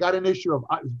 I got an issue of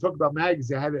talk about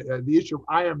magazine. I had the issue of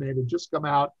Iron Man had just come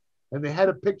out, and they had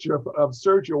a picture of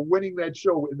Sergio winning that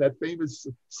show in that famous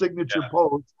signature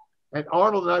pose. And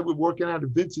Arnold and I were working out at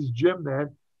Vince's gym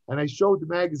then, and I showed the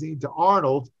magazine to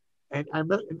Arnold, and I'll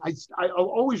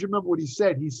always remember what he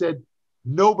said. He said,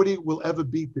 "Nobody will ever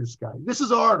beat this guy." This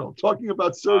is Arnold talking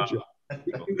about Sergio.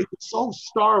 He was so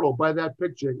startled by that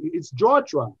picture. It's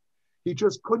jaw-dropping. He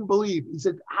just couldn't believe. He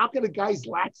said, "How can a guy's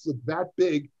lats look that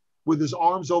big with his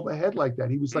arms overhead like that?"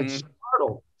 He was like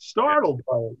startled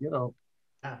by it, you know.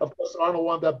 Of course, Arnold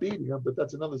wound up beating him, but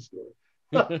that's another story.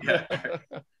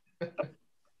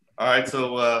 All right,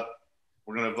 so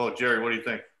we're gonna vote. Jerry, what do you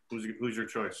think? Who's your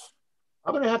choice?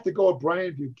 I'm gonna have to go with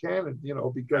Brian Buchanan, you know,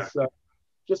 because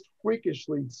just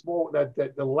freakishly small. That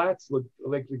the lats look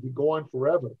like they could go on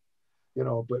forever, you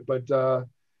know. But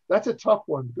that's a tough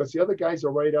one because the other guys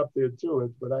are right up there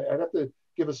too. But I'd have to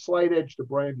give a slight edge to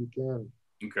Brian Buchanan.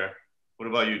 Okay. What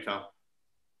about you, Tom?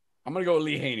 I'm gonna go with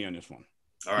Lee Haney on this one.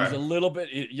 All right. He's a little bit,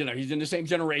 you know, he's in the same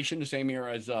generation, the same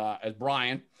era as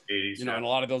Brian. 80s, you know, and a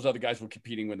lot of those other guys were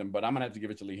competing with him, but I'm gonna have to give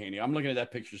it to Lee Haney. I'm looking at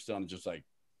that picture still and just like,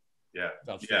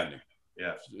 outstanding.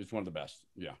 Yeah. It's one of the best.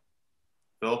 Yeah.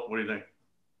 Phil, what do you think?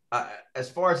 As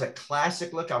far as a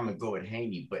classic look, I'm gonna go with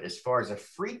Haney, but as far as a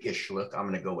freakish look, I'm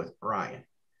gonna go with Brian.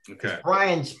 Okay.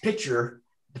 Brian's picture,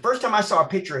 the first time I saw a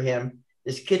picture of him,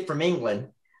 this kid from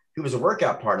England, who was a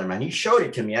workout partner, man, he showed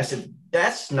it to me. I said,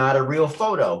 "That's not a real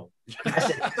photo." I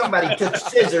said, "Somebody took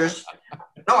scissors."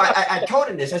 No, I told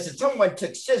him this. I said, "Someone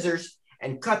took scissors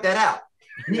and cut that out."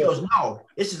 And he goes, "No,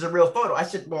 this is a real photo." I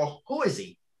said, "Well, who is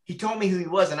he?" He told me who he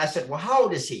was. And I said, "Well, how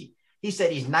old is he?" He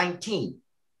said, "He's 19.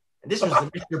 And this was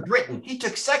the Mr. Britain. He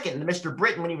took second in the Mr.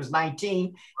 Britain when he was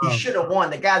 19. He should have won.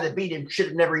 The guy that beat him should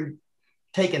have never even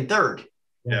taken third.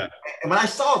 Yeah. And when I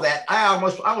saw that, I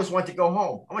almost wanted to go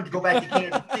home. I wanted to go back to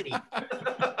Kansas City.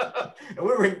 And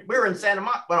we were in Santa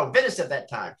Monica, well, Venice at that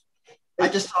time. I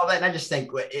just saw that and I just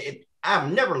think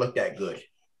I've never looked that good.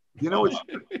 You know, it's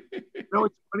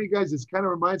funny, guys. It kind of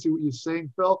reminds me of what you're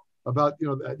saying, Phil, about, you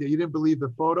know, you didn't believe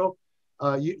the photo.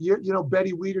 You know,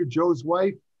 Betty Weeder, Joe's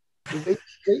wife. You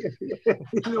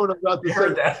know what I'm about to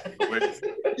say.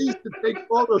 They used to take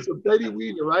photos of Betty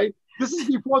Weeder, right? This is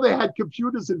before they had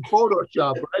computers in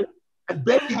Photoshop, right? And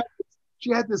Betty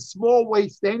had this small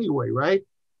waist anyway, right?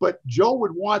 But Joe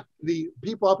would want the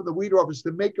people up in the Weeder office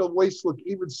to make her waist look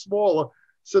even smaller.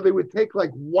 So they would take like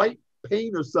white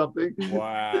paint or something.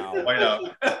 Wow. White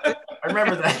out. I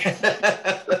remember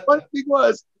that. The funny thing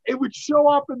was, it would show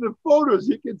up in the photos.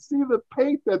 You could see the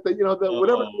paint that the, you know, the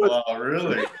whatever it was. Oh,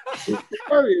 really? It's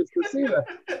hilarious to see that.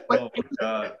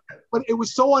 But it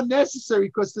was so unnecessary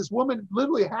because this woman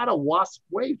literally had a wasp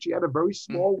waist. She had a very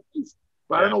small waist.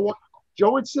 But I don't know what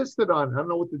Joe insisted on. I don't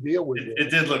know what the deal was.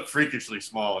 It did look freakishly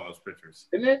small in those pictures.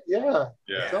 Didn't it? Yeah.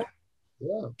 Yeah. So,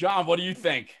 yeah. John, what do you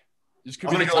think? This could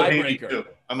I'm be going the to go with Haney, tiebreaker. too.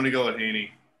 I'm going to go with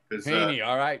Haney. Haney,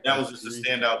 all right. That was just a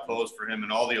standout pose for him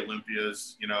and all the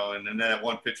Olympias, you know, and then that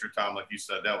one picture, Tom, like you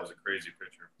said, that was a crazy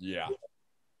picture. Yeah.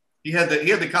 He had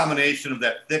the combination of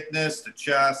that thickness, the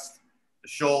chest, the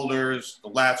shoulders, the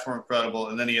lats were incredible,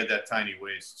 and then he had that tiny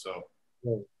waist. So,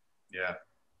 yeah.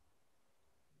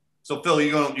 So, Phil,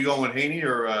 you going with Haney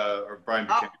or Brian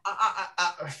Buchanan?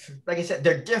 Like I said,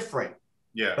 they're different.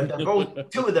 Yeah. But they're both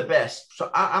two of the best.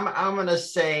 So I'm going to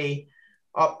say,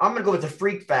 I'm going to go with the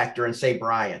freak factor and say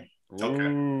Brian. Okay.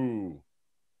 Ooh.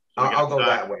 So I'll go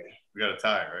that way. We got a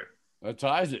tie, right? That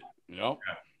ties it. Yep.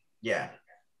 Yeah.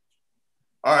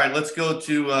 All right, let's go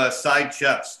to side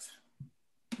chest.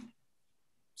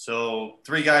 So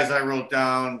 3 guys I wrote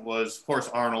down was, of course,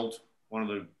 Arnold, one of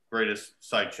the greatest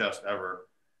side chest ever.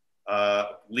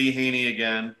 Lee Haney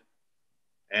again.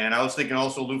 And I was thinking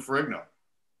also Lou Ferrigno.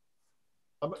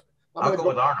 I'll go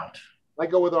with Arnold. I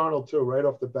go with Arnold too, right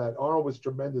off the bat. Arnold was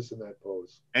tremendous in that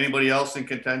pose. Anybody else in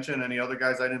contention? Any other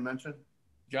guys I didn't mention?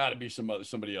 Got to be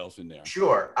somebody else in there.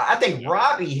 Sure. I think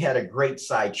Robby had a great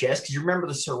side chest because you remember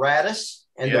the serratus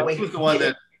and the way he was the one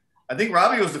that I think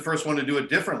Robby was the first one to do it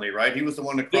differently, right? He was the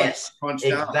one to crunch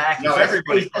down. Exactly. No,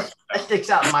 everybody that sticks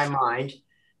out in my mind.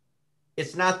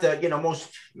 It's not the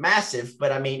most massive,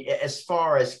 but I mean, as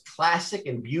far as classic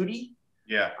and beauty,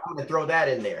 I'm gonna throw that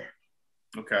in there.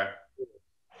 Okay.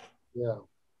 Yeah.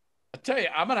 I tell you,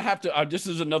 I'm gonna have to. This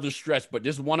is another stretch, but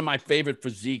this is one of my favorite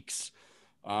physiques.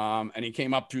 And he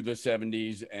came up through the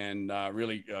 70s and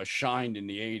really shined in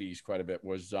the 80s quite a bit.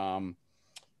 Was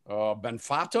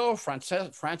Benfato, Francis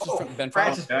Benfato.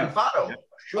 Francis Benfato. Yeah.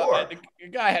 Sure. The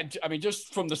guy had, I mean,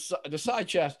 just from the side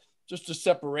chest, just the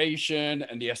separation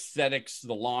and the aesthetics,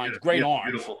 the lines, great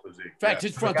arms. Beautiful physique. In fact,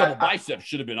 his front double biceps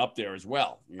should have been up there as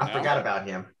well. You know? I forgot about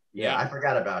him. Yeah, I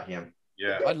forgot about him.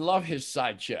 Yeah. I love his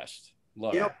side chest.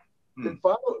 Love it.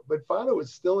 But Fano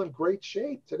is still in great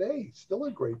shape today. He's still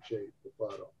in great shape,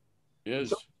 Fano. He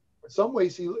is. In some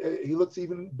ways, he looks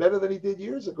even better than he did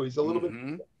years ago. He's a little bit,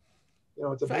 it's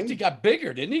In fact, amazing. he got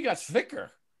bigger, didn't he? He got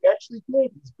thicker. He actually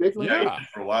did. He's bigger. Yeah.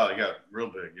 For a while, he got real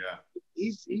big. Yeah.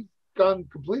 He's gone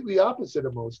completely opposite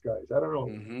of most guys. I don't know.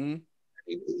 Mm-hmm.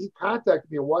 He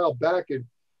contacted me a while back, and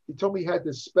he told me he had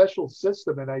this special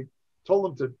system, and I told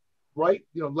him to write,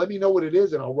 let me know what it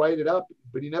is, and I'll write it up.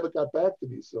 But he never got back to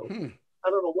me, so I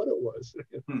don't know what it was.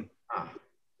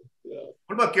 Yeah.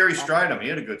 What about Gary Stridham? He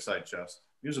had a good side chest.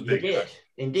 He was a big guy.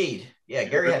 Indeed. Yeah,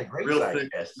 Gary had a great side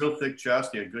chest. Real thick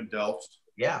chest. He had good delts.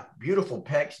 Yeah, beautiful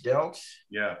pecs, delts.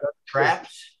 Yeah.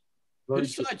 Traps.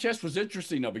 His side chest was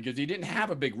interesting, though, because he didn't have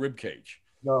a big rib cage.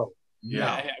 No.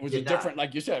 Yeah, it was a different,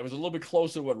 like you said, it was a little bit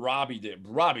closer to what Robby did.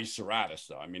 Robbie's serratus,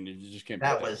 though. I mean, it just came.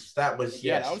 That was that was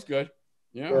good.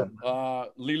 Yeah.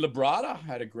 Lee Labrada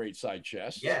had a great side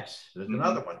chest. Yes, there's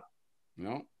another one.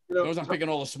 Those I'm picking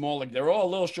all the small. Like they're all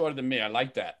a little shorter than me. I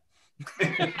like that.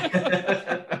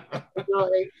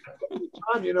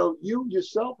 Tom, you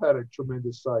yourself had a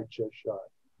tremendous side chest shot.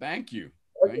 Thank you.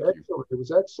 Excellent. It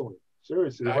was excellent.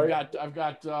 Seriously. I've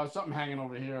got something hanging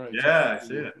over here. Yeah, I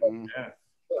see it. Yeah.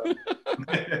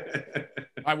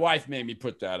 My wife made me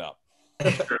put that up.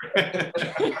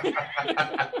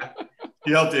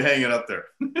 He helped you hang it up there.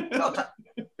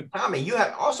 Tommy, you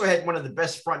also had one of the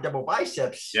best front double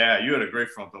biceps. Yeah, you had a great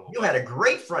front double. You had a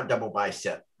great front double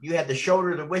bicep. You had the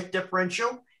shoulder to width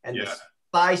differential and the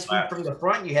thigh sweep from the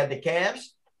front. You had the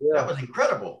calves. Yeah. That was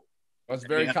incredible. That's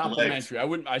very complimentary.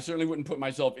 I certainly wouldn't put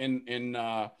myself in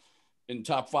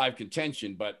top 5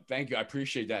 contention, but thank you. I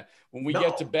appreciate that. When we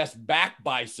get to best back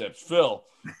biceps, Phil,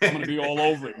 I'm going to be all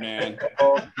over it, man.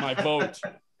 My vote.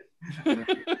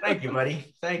 Thank you,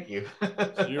 buddy. Thank you.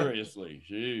 Seriously.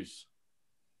 Jeez.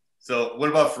 So what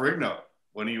about Ferrigno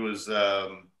when he was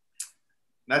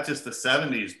not just the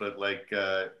 70s, but like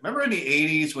remember in the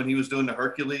 80s when he was doing the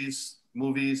Hercules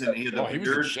movies and he had the he was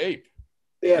in shape.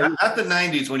 Yeah, not the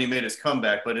 90s when he made his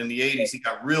comeback, but in the 80s he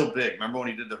got real big. Remember when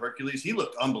he did the Hercules? He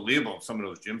looked unbelievable in some of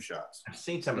those gym shots. I've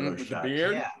seen some of those shots. The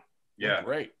beard? Yeah.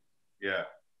 Great. Yeah.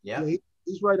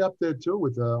 He's right up there too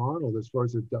with Arnold as far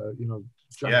as he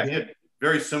had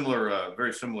very similar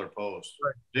pose.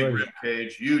 Right. Big rib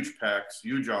cage, huge pecs,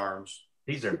 huge arms.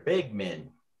 These are big men.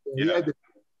 Yeah.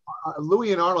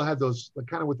 Louis and Arnold had those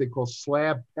kind of what they call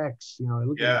slab pecs.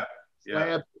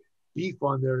 Slab beef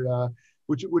on their,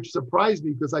 which surprised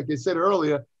me because, like I said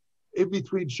earlier, in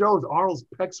between shows, Arnold's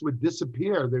pecs would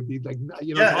disappear. There'd be like,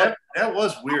 that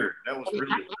was weird. That was really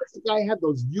weird. The guy had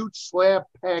those huge slab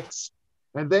pecs,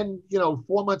 and then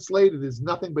 4 months later, there's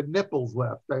nothing but nipples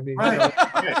left. I mean, right.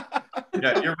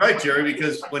 Yeah, you're right, Jerry,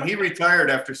 because when he retired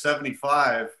after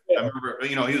 75, I remember,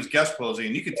 he was guest posing,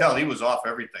 and you could tell he was off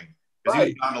everything because he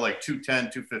was down to like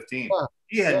 210, 215. Yeah.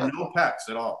 He had no pecs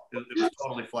at all. It was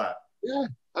totally flat. Yeah.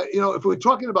 If we're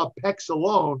talking about pecs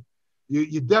alone,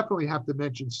 you definitely have to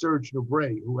mention Serge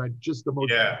Nubret, who had just the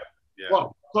most. Yeah.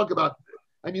 Well, talk about,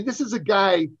 this is a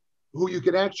guy who you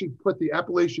can actually put the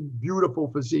appellation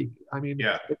beautiful physique. I mean,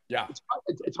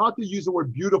 it's hard to use the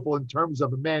word beautiful in terms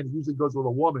of a man. It usually goes with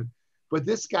a woman. But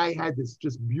this guy had this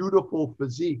just beautiful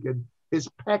physique, and his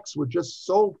pecs were just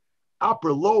so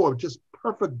upper, lower, just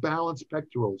perfect balanced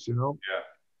pectorals, Yeah.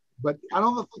 But I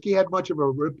don't think he had much of a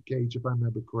rib cage, if I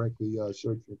remember correctly,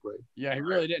 Serge Nubret. Yeah, he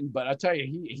really didn't. But I'll tell you,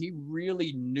 he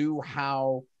really knew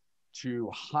how to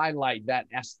highlight that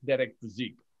aesthetic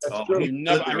physique. That's true. Can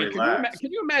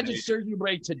you imagine Serge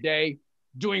Nubret today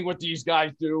doing what these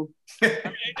guys do?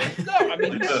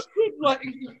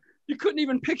 You couldn't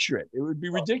even picture it. It would be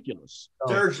ridiculous.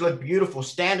 Serge looked beautiful.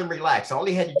 Stand and relax. All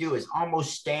he had to do is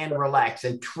almost stand, relax,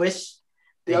 and twist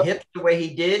the hips the way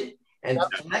he did and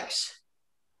flex.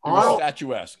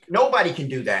 Statuesque. Nobody can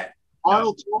do that.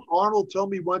 Arnold told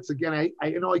me once again, I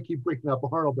know I keep bringing up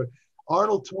Arnold, but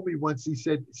Arnold told me once, he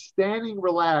said, standing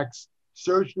relax,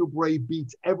 Serge Nubret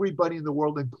beats everybody in the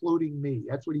world, including me.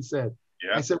 That's what he said.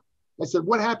 Yeah. I said,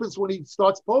 what happens when he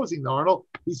starts posing, Arnold?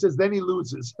 He says, then he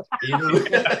loses.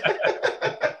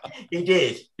 He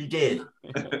did.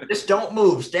 Just don't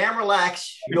move. Stand,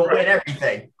 relax. You'll win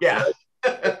everything. Yeah.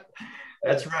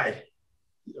 That's right.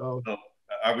 So,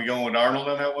 are we going with Arnold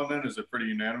on that one then? Is it pretty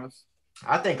unanimous?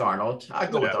 I think Arnold.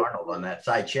 I'd go with Arnold on that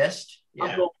side chest. Yeah.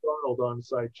 I'm going with Arnold on the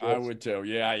side chest. I would too.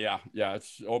 Yeah.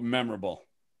 It's memorable.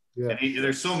 Yeah. And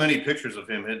there's so many pictures of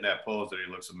him hitting that pose that he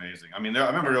looks amazing. I mean, I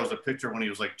remember there was a picture when he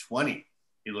was like 20.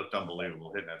 He looked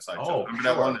unbelievable hitting that side chest. Remember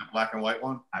that one, that black and white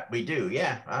one? We do,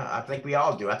 yeah. I think we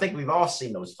all do. I think we've all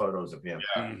seen those photos of him.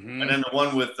 Yeah. Mm-hmm. And then the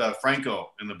one with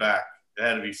Franco in the back. It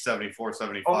had to be 74,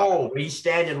 75. Oh, he's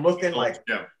standing looking like.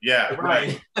 Yeah,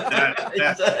 right.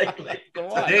 Exactly.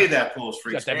 Today that pose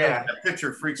freaks me out. Yeah. That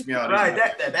picture freaks me out. Right,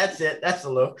 that's it. That's the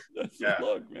look. That's the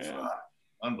look, man.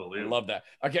 Unbelievable. I love that.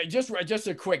 Okay, just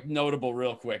a quick notable,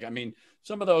 real quick. I mean,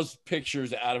 some of those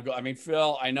pictures out of, I mean,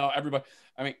 Phil, I know everybody.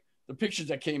 I mean, the pictures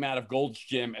that came out of Gold's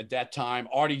Gym at that time,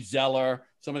 Artie Zeller,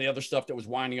 some of the other stuff that was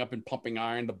winding up in Pumping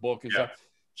Iron, the book and stuff.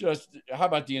 Just how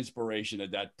about the inspiration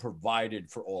that provided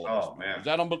for all of us? Oh man, is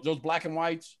that on those black and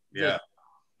whites? Yeah,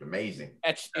 amazing.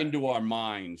 Etched into our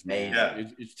minds, man. Yeah.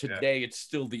 It's today. It's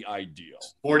still the ideal.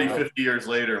 40, 50 years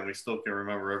later, and we still can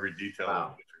remember every detail.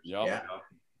 Wow. Yep. Yeah.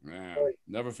 Man,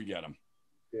 never forget them.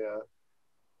 Yeah.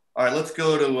 All right, let's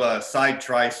go to side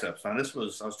triceps. Now, I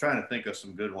was trying to think of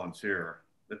some good ones here.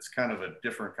 It's kind of a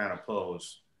different kind of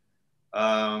pose.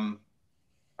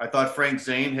 I thought Frank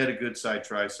Zane had a good side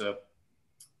tricep.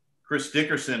 Chris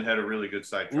Dickerson had a really good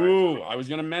side tricep. Ooh, I was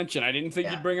going to mention. I didn't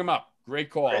think you'd bring him up. Great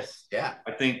call. Yeah.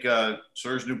 I think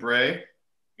Serge Nubret,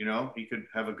 he could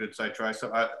have a good side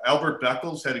tricep. Albert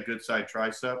Beckles had a good side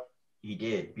tricep. He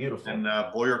did. Beautiful. And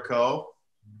Boyer Coe.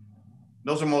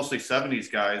 Those are mostly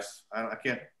 70s guys. I'm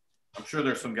sure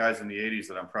there's some guys in the 80s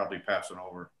that I'm probably passing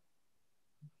over.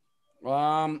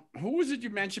 Who was it you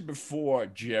mentioned before,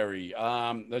 Jerry?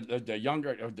 The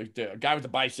younger, the guy with the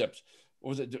biceps. What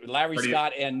was it? Larry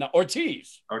Scott and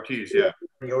Ortiz. Ortiz, yeah.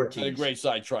 Ortiz. Had a great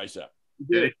side tricep.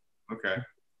 Did he? Okay.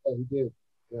 Yeah, he did.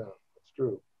 Yeah, it's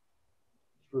true.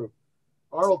 It's true.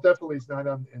 Arnold definitely is not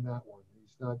in that one.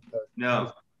 He's not.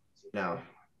 No.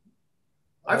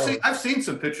 I've seen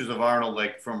some pictures of Arnold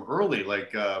like from early,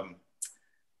 like the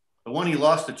one he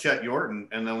lost to Chet Yorton,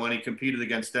 and then when he competed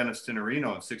against Dennis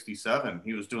Tenorino in '67,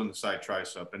 he was doing the side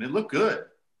tricep, and it looked good.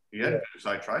 He had a good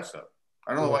side tricep.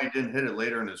 I don't know why he didn't hit it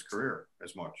later in his career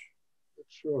as much.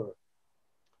 Sure.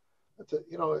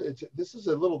 This is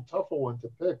a little tougher one to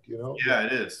pick, Yeah,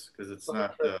 it is, because it's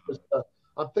not.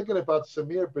 I'm thinking about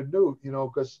Samir Bannout,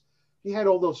 because he had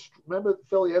all those. Remember,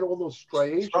 Phil? He had all those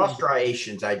striations. Cross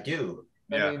striations, I do.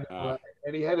 Yeah.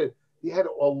 And he had a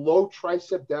low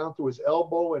tricep down to his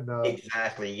elbow, and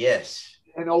exactly, yes.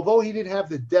 And although he didn't have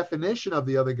the definition of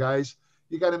the other guys,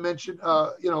 you got to mention,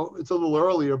 it's a little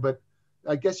earlier, but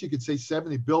I guess you could say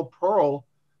 70. Bill Pearl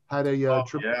had a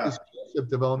tremendous tricep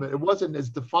development. It wasn't as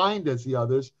defined as the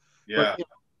others. Yeah.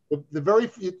 But the very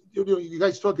you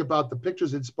guys talk about the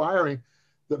pictures inspiring.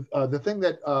 The thing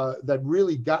that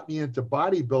really got me into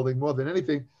bodybuilding more than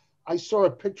anything, I saw a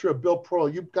picture of Bill Pearl.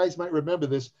 You guys might remember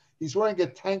this. He's wearing a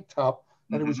tank top,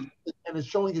 and it's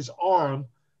showing his arm.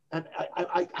 And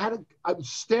I was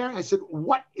staring. I said,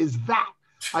 "What is that?"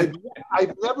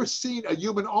 I've never seen a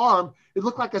human arm. It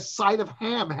looked like a side of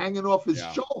ham hanging off his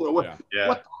shoulder. What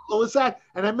the hell is that?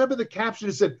 And I remember the caption.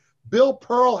 It said, "Bill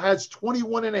Pearl has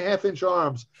 21.5-inch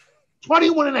arms."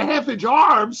 21.5-inch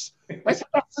arms? I said,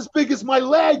 that's as big as my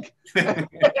leg.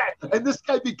 And this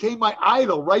guy became my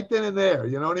idol right then and there.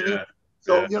 You know what I mean?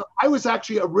 So, I was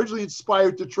actually originally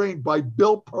inspired to train by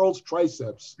Bill Pearl's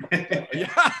triceps.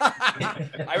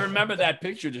 I remember that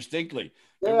picture distinctly.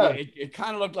 Yeah. It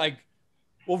kind of looked like,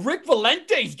 well, Rick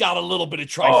Valente's got a little bit of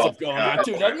tricep going on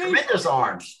too, doesn't he? Tremendous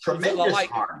arms. Tremendous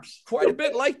arms. Quite a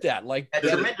bit like that. Like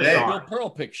the Bill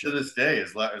Pearl picture. To this day,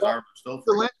 his arms are still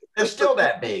they're still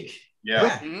that big.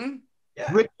 Yeah.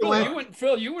 Yeah. Rick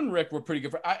Phil, you and Rick were pretty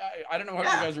good. I don't know how you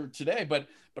guys are today, but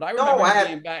I remember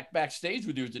being backstage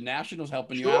with you at the Nationals,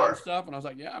 helping you out and stuff. And I was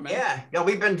like, yeah, man. Yeah. No,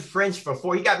 we've been friends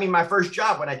before. He got me my first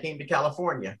job when I came to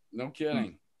California. No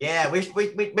kidding. Yeah, we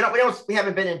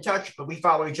haven't been in touch, but we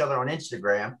follow each other on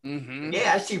Instagram. Mm-hmm.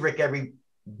 Yeah, I see Rick every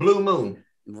blue moon.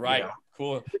 Right.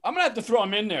 Cool. I'm gonna have to throw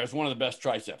him in there as one of the best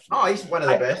triceps. Oh, he's one of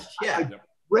the best. Yeah.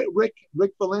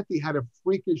 Rick Valenti had a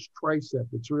freakish tricep.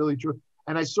 It's really true.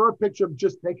 And I saw a picture of him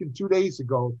just taken 2 days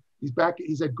ago. He's back.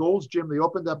 He's at Gold's Gym. They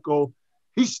opened up Gold.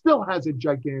 He still has a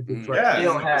gigantic tricep. Yeah,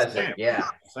 Still has it. Yeah.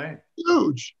 Same.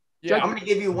 Huge. Yeah. I'm going to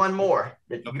give you one more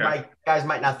that you guys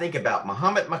might not think about.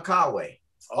 Muhammad Makawe.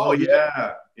 Oh, yeah.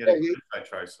 Tricep. Yeah.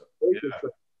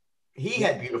 He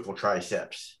had beautiful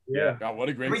triceps. Yeah. God, what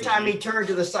a great Every time he turned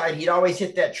to the side, he'd always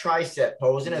hit that tricep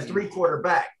pose in a 3/4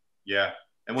 back. Yeah.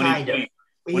 And when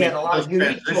he had a lot of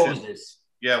unique poses.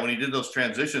 Yeah, when he did those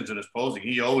transitions in his posing,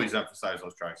 he always emphasized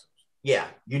those triceps. Yeah,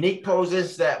 unique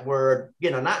poses that were,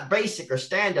 not basic or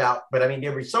standout, but I mean, they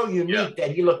were so unique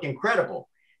that he looked incredible.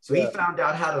 So he found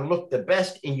out how to look the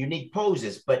best in unique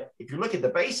poses. But if you look at the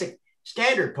basic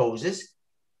standard poses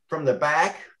from the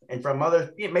back and from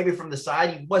maybe from the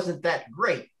side, he wasn't that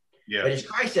great. Yeah. But his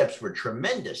triceps were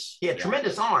tremendous. He had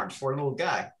tremendous arms for a little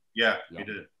guy. Yeah, he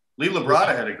did. Lee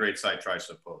Labrada had a great side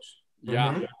tricep pose.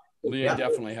 Yeah. Mm-hmm. Lee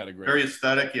definitely had a great. Very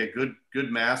aesthetic. He had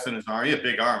good mass in his arm. He had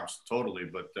big arms, totally,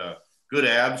 but good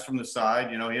abs from the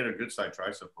side. You know, he had a good side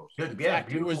tricep pose. Good, yeah.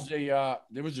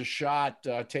 There was a shot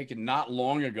taken not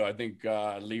long ago. I think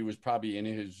Lee was probably in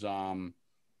his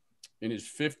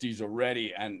 50s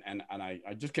already, and I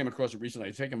just came across it recently.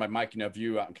 I taken by Mike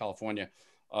Neveu out in California.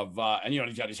 And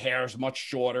he's got his hair is much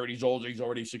shorter, and he's older. He's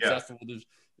already successful with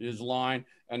his line,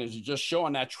 and is just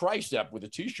showing that tricep with a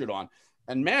t-shirt on.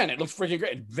 And man, it looks freaking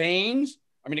great. Veins.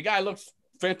 I mean, the guy looks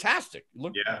fantastic.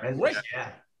 Look great.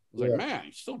 Yeah. I was like, man,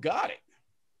 he still got it.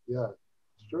 Yeah,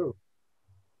 it's true.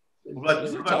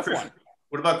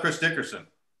 What about Chris Dickerson?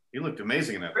 He looked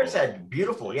amazing in that. Chris had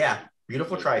beautiful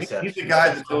triceps. He's the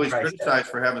guy that's always criticized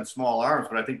for having small arms,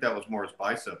 but I think that was more his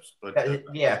biceps. But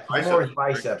more his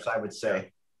biceps, I would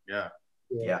say. Yeah.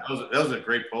 That was a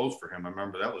great pose for him. I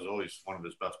remember that was always one of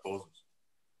his best poses.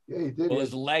 Yeah, he did. Well,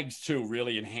 his legs too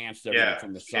really enhanced everything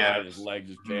from the side. His legs,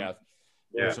 his calf,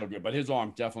 so good. But his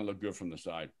arm definitely looked good from the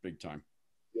side, big time.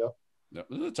 Yep.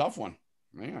 This is a tough one,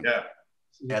 man. Yeah,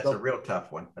 that's a real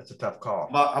tough one. That's a tough call.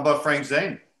 How about Frank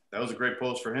Zane? That was a great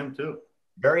pose for him too.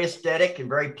 Very aesthetic and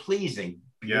very pleasing.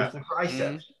 Beautiful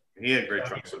triceps. Mm-hmm. He had great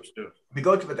triceps too. We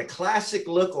go with a classic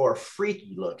look or a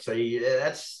freaky look. So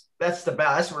that's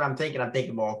what I'm thinking. I'm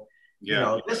thinking, well,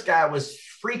 this guy was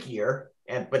freakier,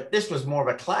 but this was more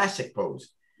of a classic pose.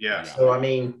 Yeah. So I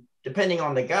mean, depending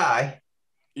on the guy.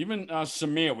 Even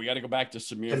Samir, we got to go back to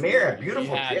Samir. Samir,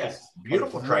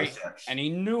 beautiful triceps, and he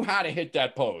knew how to hit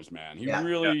that pose, man. He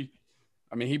really,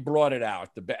 I mean, he brought it out.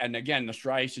 And again, the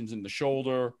striations in the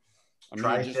shoulder. I mean,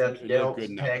 triceps,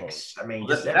 delts, pecs. I mean,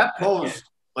 that pose,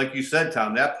 like you said,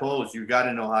 Tom, that pose, you got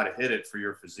to know how to hit it for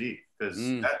your physique, because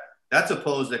that's a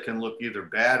pose that can look either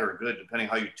bad or good depending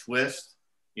how you twist,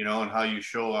 and how you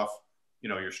show off,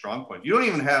 your strong point. You don't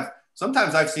even have.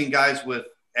 Sometimes I've seen guys with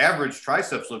average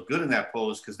triceps look good in that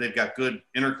pose because they've got good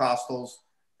intercostals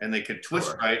and they could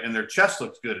twist right, and their chest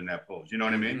looks good in that pose. You know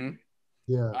what I mean?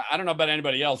 Mm-hmm. Yeah. I don't know about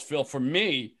anybody else, Phil. For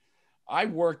me, I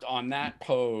worked on that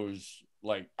pose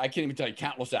like I can't even tell you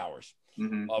countless hours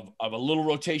of a little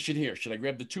rotation here. Should I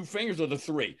grab the 2 fingers or the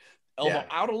 3? Elbow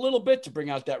out a little bit to bring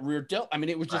out that rear delt. I mean,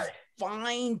 it was just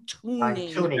fine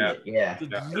tuning it.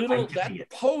 That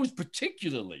pose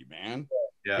particularly, man.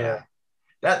 Yeah.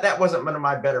 That wasn't one of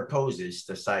my better poses,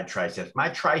 the side triceps. My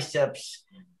triceps,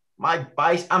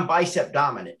 I'm bicep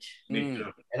dominant. Me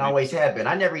too. And always have been.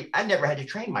 I never had to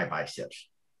train my biceps.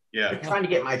 Yeah. But trying to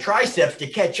get my triceps to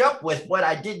catch up with what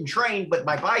I didn't train with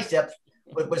my biceps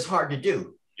was hard to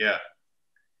do. Yeah.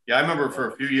 Yeah, I remember for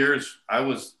a few years, I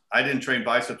didn't train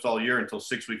biceps all year until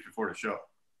 6 weeks before the show.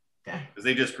 Yeah. Because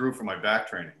they just grew from my back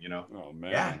training, Oh,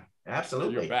 man. Yeah,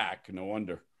 absolutely. You're back. No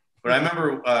wonder. But I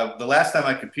remember the last time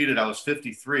I competed, I was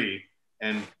 53.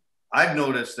 And I've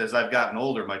noticed as I've gotten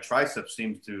older, my triceps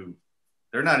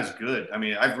they're not as good. I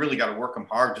mean, I've really got to work them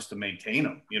hard just to maintain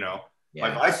them, Yeah.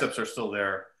 My biceps are still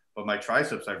there, but my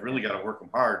triceps, I've really got to work them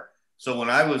hard. So when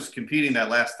I was competing that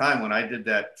last time, when I did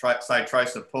that side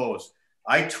tricep pose,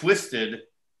 I twisted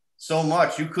so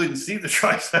much you couldn't see the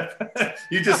tricep.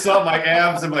 You just saw my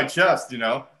abs and my chest,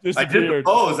 I did the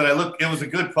pose and it was a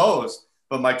good pose,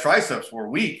 but my triceps were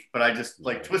weak, but I just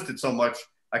twisted so much,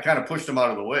 I kind of pushed them out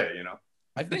of the way,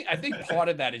 I think part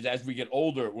of that is as we get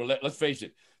older, well, let's face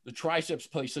it, the triceps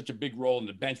play such a big role in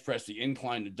the bench press, the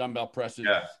incline, the dumbbell presses.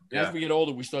 Yeah. As we get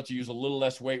older, we start to use a little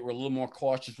less weight. We're a little more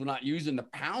cautious. We're not using the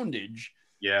poundage.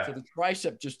 Yeah. So the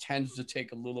tricep just tends to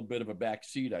take a little bit of a back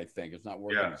seat, I think. It's not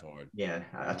working as hard. Yeah.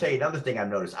 I'll tell you another thing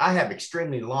I've noticed. I have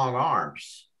extremely long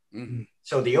arms. Mm-hmm.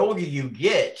 So the older you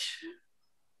get,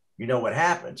 you know what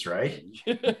happens, right?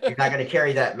 You're not going to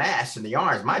carry that mass in the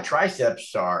arms. My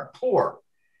triceps are poor.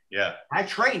 Yeah. I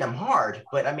train them hard,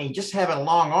 but I mean, just having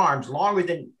long arms, longer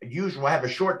than usual, I have a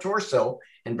short torso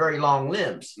and very long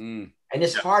limbs. And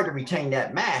it's hard to retain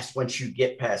that mass once you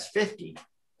get past 50.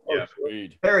 Yeah.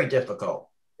 Very difficult.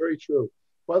 Very true.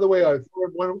 By the way, I threw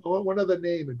one other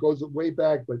name. It goes way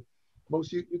back, but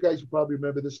most of you guys will probably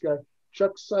remember this guy,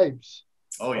 Chuck Sipes.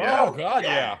 Oh, yeah. Oh, God,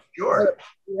 yeah. Sure.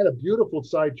 He had a beautiful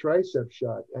side tricep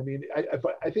shot. I mean,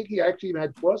 I think he actually even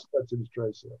had cross cuts in his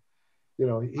tricep.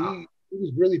 He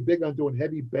was really big on doing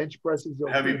heavy bench presses.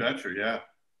 Heavy bencher, yeah.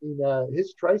 And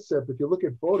his tricep, if you look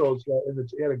at photos,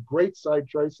 he had a great side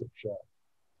tricep shot.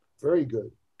 Very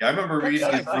good. Yeah, I remember reading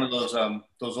one of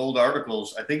those old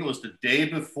articles. I think it was the day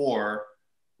before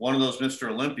one of those Mr.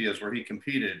 Olympias where he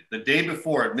competed. The day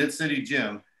before at Mid-City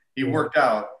Gym, he worked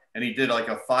out and he did like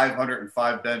a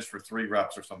 505 bench for 3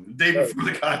 reps or something. The day before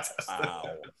the contest. Wow.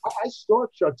 I saw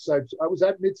Chuck Sipes. I was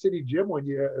at Mid-City Gym one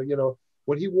year,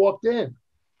 when he walked in.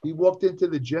 He walked into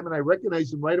the gym and I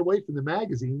recognized him right away from the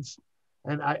magazines.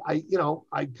 And I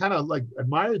kind of like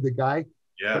admired the guy,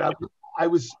 but I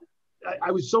was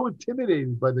so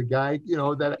intimidated by the guy,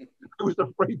 that I was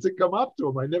afraid to come up to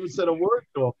him. I never said a word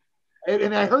to him.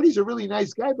 And I heard he's a really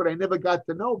nice guy, but I never got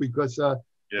to know because, but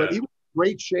he was in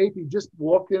great shape. He just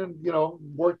walked in and,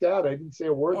 worked out. I didn't say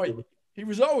a word to him. He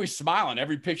was always smiling.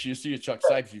 Every picture you see of Chuck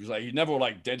Sipes, he never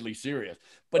like deadly serious,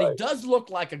 but he does look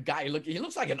like a guy. He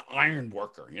looks like an iron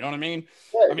worker. You know what I mean?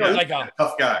 Yeah, I mean, like a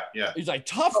tough guy. Yeah. He's like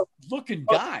tough looking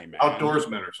guy, man.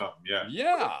 Outdoorsman or something. Yeah.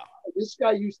 Yeah. This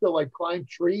guy used to like climb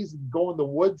trees and go in the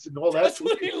woods and all that. That's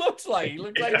what he looks like. He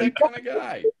looks like that kind of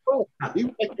guy. He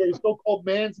was like a so-called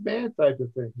man's man type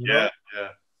of thing. Yeah.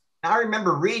 I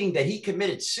remember reading that he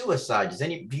committed suicide.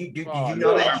 Did you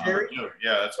know that, Jerry?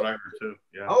 Yeah, that's what I heard too.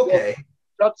 Yeah. Okay.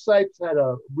 Chuck Sipes had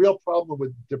a real problem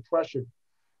with depression,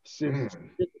 severe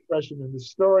depression. And the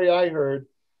story I heard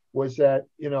was that,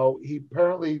 he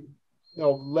apparently,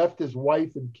 left his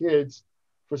wife and kids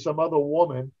for some other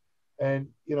woman. And,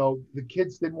 the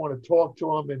kids didn't want to talk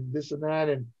to him and this and that.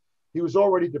 And he was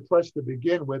already depressed to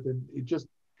begin with. And it just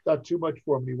got too much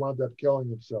for him. He wound up killing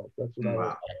himself. That's what I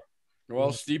heard.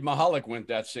 Well, Steve Mahalik went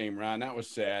that same round. That was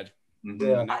sad.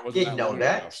 Yeah. I didn't know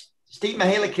that. Steve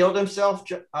Mahalik killed himself,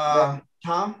 Tom?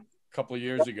 A couple of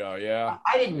years ago, yeah.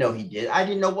 I didn't know he did. I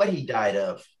didn't know what he died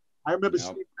of. I remember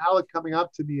Steve Mahalik coming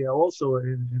up to me also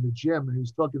in the gym, and he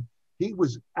was talking. He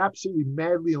was absolutely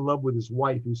madly in love with his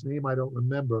wife, whose name I don't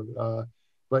remember.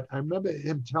 But I remember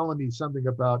him telling me something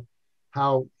about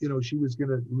how, she was going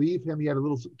to leave him. He had a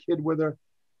little kid with her.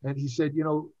 And he said, he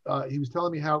was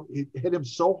telling me how it hit him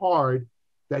so hard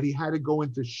that he had to go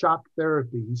into shock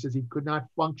therapy. He says he could not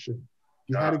function.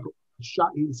 He had to go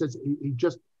shock. He says he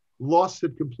just lost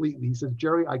it completely. He says,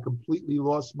 Jerry, I completely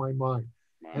lost my mind.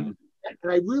 And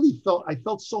I really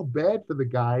felt so bad for the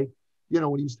guy,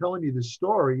 when he was telling me this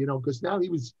story, because now he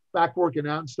was back working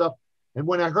out and stuff. And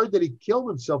when I heard that he killed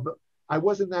himself, I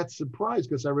wasn't that surprised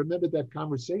because I remembered that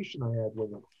conversation I had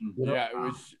with him. Yeah,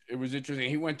 it was interesting.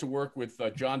 He went to work with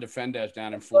John Defendez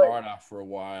down in Florida for a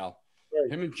while.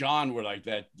 Right. Him and John were like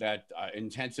that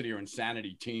intensity or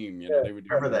insanity team. They would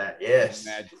remember that. Yes,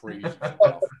 mad crazy.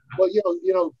 Well,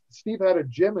 Steve had a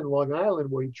gym in Long Island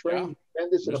where he trained.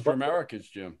 Mr. America's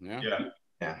gym.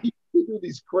 Yeah. He do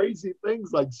these crazy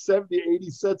things like 70, 80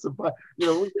 sets of, I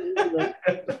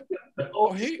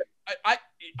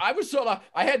was sort of,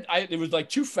 it was like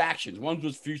two factions. One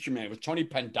was Future Man. It was Tony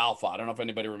Pandolfo. I don't know if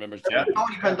anybody remembers. Yeah,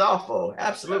 Tony Pandolfo.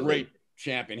 Absolutely. Great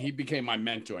champion. He became my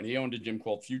mentor, and he owned a gym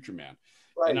called Future Man.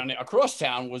 Right. And across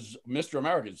town was Mr.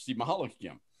 America, Steve Mahalik's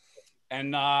gym.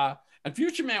 And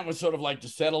Future Man was sort of like to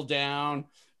settle down.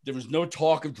 There was no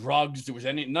talk of drugs. There was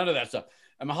none of that stuff.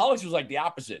 And Mahalik's was like the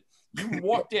opposite. You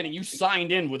walked in and you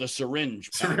signed in with a syringe.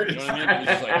 You know what I mean? It was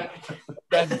just like,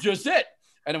 that's just it.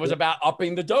 And it was about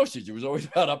upping the dosage. It was always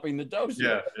about upping the dosage.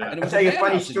 Yeah. And it was I'll tell you a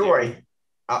funny story.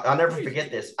 I'll never forget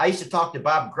this. I used to talk to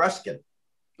Bob Gruskin.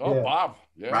 Oh, Bob.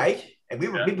 Yeah. Right? And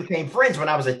we became friends when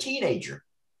I was a teenager.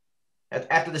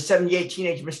 After the 78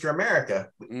 Teenage Mr. America,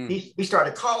 we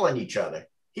started calling each other.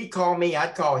 He'd call me,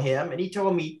 I'd call him. And he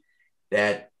told me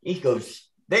that, he goes,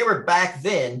 they were back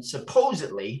then,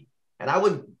 supposedly, and I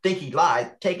wouldn't think he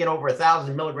lied, taking over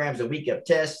 1,000 milligrams a week of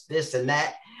tests, this and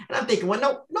that. And I'm thinking,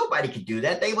 well, nobody could do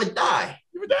that. They would die.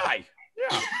 You would die.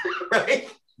 Yeah. Right?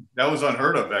 That was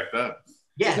unheard of back then.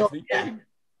 Yeah.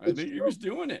 I think he was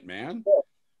doing it, man.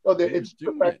 Well, it's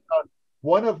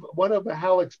one of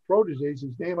Mahalik's proteges,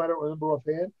 whose name I don't remember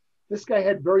offhand. This guy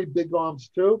had very big arms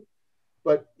too,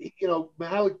 but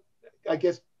Mahalik, I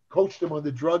guess, coached him on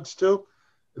the drugs too.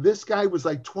 This guy was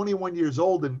like 21 years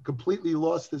old and completely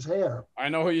lost his hair. I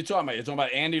know who you're talking about. You're talking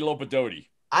about Andy Lopadotti.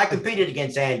 I competed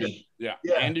against Andy. Yeah.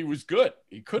 Andy was good.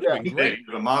 He could have been great. He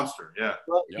was a monster. Yeah.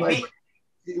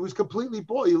 He was completely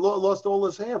bald. He lost all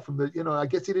his hair from the, I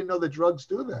guess he didn't know that drugs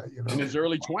do that. In his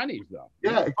early 20s, though.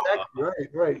 Yeah, exactly.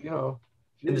 Right.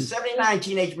 In the 79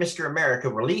 Teenage Mr. America,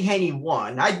 where Lee Haney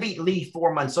won, I beat Lee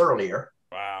 4 months earlier.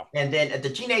 Wow. And then at the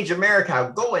Teenage America,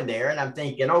 I go in there and I'm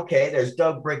thinking, okay, there's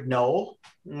Doug Brignole.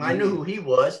 I knew who he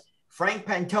was. Frank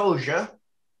Pantoja.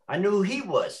 I knew who he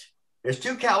was. There's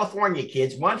 2 California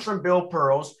kids. One's from Bill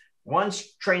Pearl's.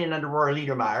 One's training under Roy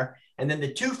Liedermeyer. And then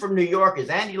the 2 from New York is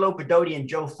Andy Lopadotti and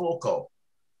Joe Fulco.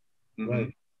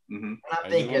 Right. Mm-hmm. And I'm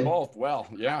thinking, both well,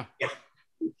 yeah.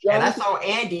 And I saw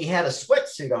Andy had a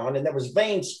sweatsuit on, and there was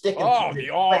veins sticking. Oh,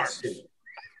 the arms!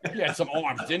 He had some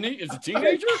arms, didn't he? As a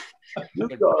teenager? Yeah.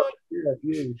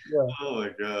 Oh my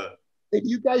God! Hey, do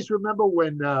you guys remember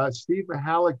when Steve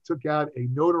Mahalik took out a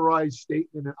notarized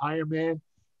statement in Ironman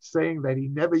saying that he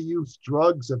never used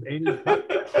drugs of any kind?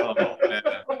 Oh, man.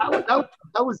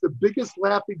 That was the biggest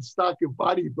laughing stock in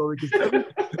bodybuilding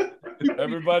because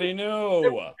Everybody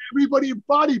knew. Everybody in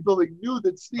bodybuilding knew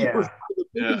that Steve Yeah. was one of the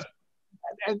biggest.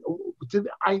 And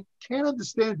I can't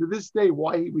understand to this day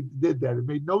why he did that. It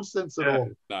made no sense at all.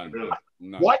 None. Really?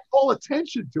 None. Why call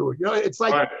attention to it? You know, it's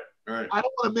like, Right. I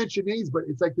don't want to mention names, but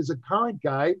it's like there's a current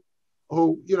guy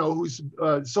who, you know, who's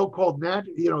so-called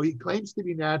natural, you know, he claims to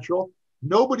be natural.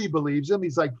 Nobody believes him.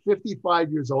 He's like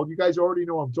 55 years old. You guys already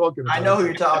know who I'm talking about. I know who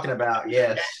you're talking about.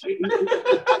 Yes.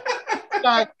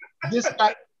 This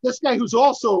guy who's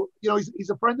also, you know, he's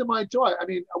a friend of mine too. I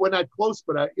mean, we're not close,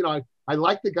 but I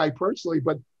like the guy personally,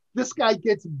 but this guy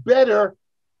gets better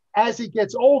as he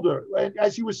gets older. And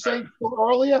as you were saying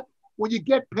earlier, when you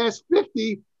get past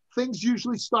 50, things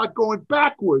usually start going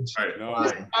backwards. Right. No,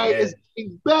 This guy is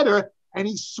getting better, and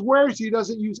he swears he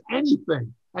doesn't use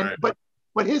anything. And Right.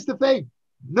 but here's the thing: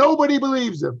 nobody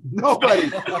believes him. Nobody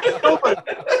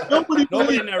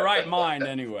Nobody in their right mind,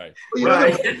 anyway. You know,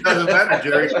 Right. It doesn't matter,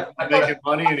 Jerry. He's making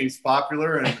money and he's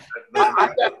popular. And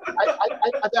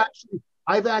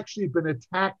I've actually been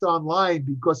attacked online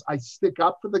because I stick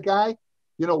up for the guy.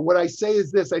 You know, what I say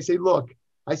is this: I say, look,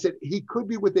 I said he could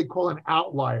be what they call an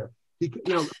outlier. He,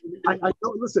 you know, I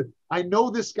know. Listen, I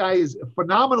know this guy is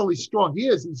phenomenally strong. He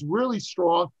is. He's really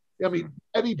strong. I mean,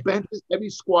 heavy benches, heavy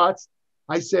squats.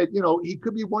 I said, you know, he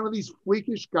could be one of these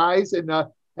freakish guys, and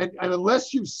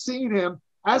unless you've seen him,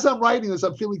 as I'm writing this,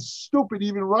 I'm feeling stupid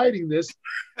even writing this.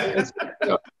 You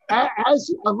know,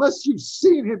 unless you've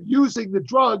seen him using the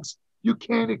drugs, you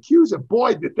can't accuse him.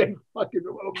 Boy, did they fucking!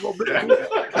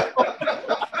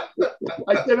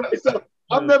 I said to myself,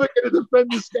 I'm never going to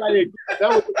defend this guy again. That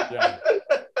was,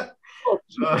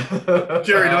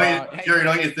 Jerry,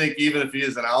 don't you think even if he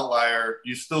is an outlier,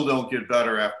 you still don't get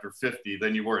better after 50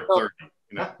 than you were at 30?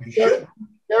 You know?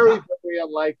 very, very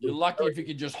unlikely. You're lucky if you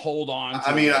could just hold on to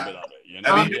I mean, a little bit of it. You know?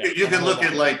 I mean, you can look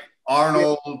at like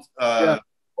Arnold, all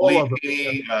Lee of them.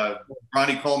 Haney,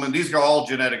 Ronnie Coleman. These are all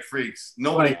genetic freaks.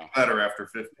 Nobody Right. gets better after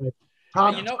 50.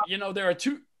 Tom, You know, there are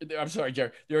two. I'm sorry,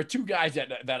 Jerry. There are two guys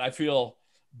that I feel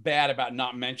bad about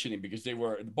not mentioning because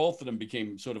both of them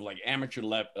became sort of like amateur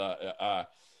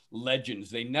legends.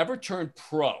 They never turned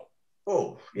pro.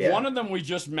 Oh, yeah. One of them we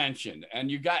just mentioned, and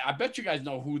I bet you guys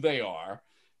know who they are.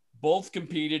 Both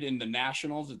competed in the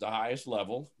nationals at the highest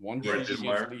level. One Yeah, competed did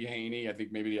against Meyer. Lee Haney. I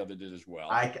think maybe the other did as well.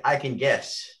 I can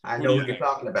guess. I Who know do who you you're think?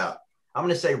 talking about. I'm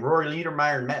going to say Rory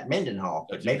Ledermeyer and Matt Mendenhall,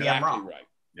 but That's maybe exactly I'm wrong. right.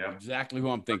 Yeah. Exactly who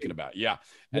I'm thinking about. Yeah.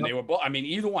 And they were both, I mean,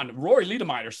 either one. Rory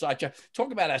Ledermeyer, such a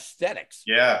talk about aesthetics.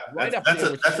 Yeah, Right up that's there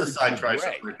a with that's a Sergio side tricep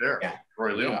Gray. right there. Yeah.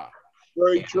 Roy Leo. Yeah.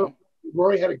 very true.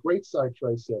 Rory had a great side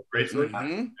tricep. Great.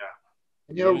 Mhm.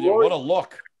 And you know, Yeah, Rory, what a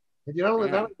look. and you know,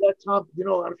 Yeah. not that Tom, you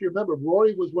know, I don't know if you remember,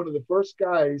 Rory was one of the first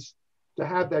guys to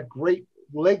have that great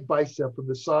leg bicep from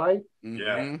the side.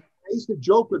 Mhm. I used to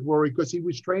joke with Rory because he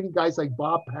was training guys like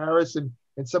Bob Paris and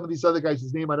some of these other guys,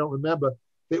 whose name I don't remember.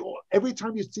 They all, every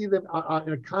time you see them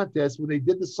in a contest, when they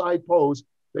did the side pose,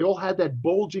 they all had that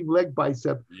bulging leg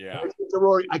bicep. Yeah. I said to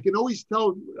Rory, I can always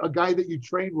tell a guy that you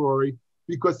train, Rory,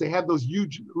 because they have those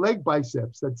huge leg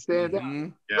biceps that stand out.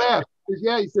 Mhm. Yeah.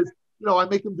 Yeah, he says, you know, I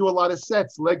make him do a lot of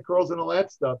sets, leg curls and all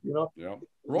that stuff, you know. Yeah.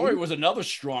 Rory was another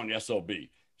strong SOB.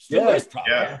 Still Yeah. is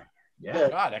probably. Yeah. Yeah.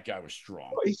 God, that guy was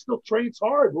strong. He still trains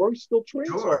hard. Rory still trains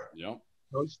hard. Sure. Yeah. You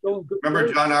know, he's still in good Remember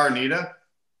shape. John Arnita?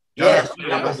 Yes, John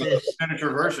that was was his, a miniature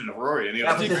version of Rory, and he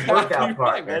that was was his exactly workout right,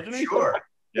 partner. wasn't he? Sure.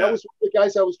 Yeah. That was one of the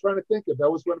guys I was trying to think of. That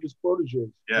was one of his proteges.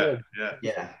 yeah.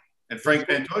 Yeah. And Frank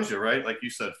Pantoja, right? Like you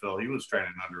said, Phil, he was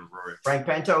training under Rory. Frank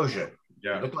Pantoja.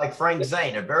 Yeah. Looked like Frank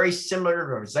Zane, a very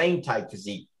similar Zane type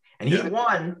physique. And he Yeah.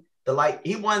 won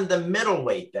the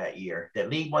middleweight that year. That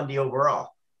Lee won the overall.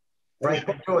 Frank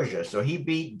Pantoja. So he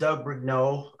beat Doug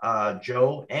Brigneau,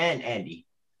 Joe, and Andy.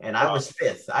 And I was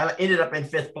fifth. I ended up in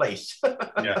fifth place.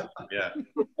 Yeah. Yeah.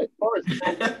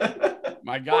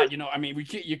 My God, you know, I mean,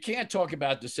 you can't talk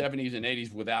about the 70s and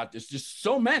 80s without there's just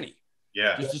so many.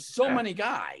 Yeah. There's just so many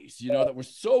guys, you know, that were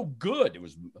so good. It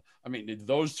was, I mean,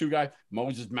 those two guys,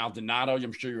 Moses Maldonado.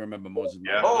 I'm sure you remember Moses.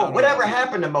 Yeah. Maldonado. Oh, whatever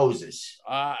happened to Moses?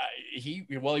 He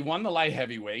won the light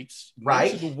heavyweights,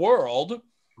 Right. went to the world,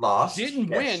 Lost. didn't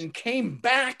win, came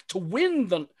back to win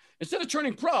instead of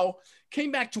turning pro,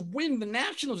 came back to win the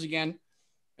nationals again.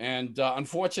 And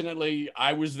unfortunately,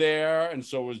 I was there, and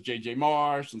so was JJ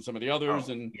Marsh and some of the others,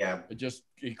 and Yeah.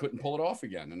 he couldn't pull it off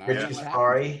again. And I Rich don't know what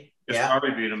happened. Gaspari. Yeah.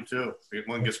 Gaspari beat him too.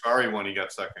 When Gaspari won, he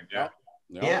got second. Yeah.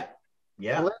 No. Yeah.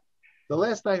 Yeah. The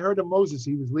last I heard of Moses,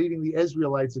 he was leading the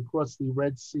Israelites across the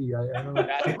Red Sea. I don't know.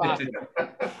 That's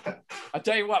possible. I'll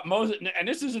tell you what, Moses, and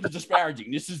this isn't disparaging.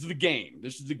 This is the game.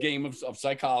 This is the game of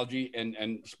psychology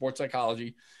and sports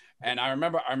psychology. And I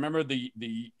remember the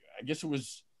I guess it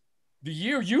was the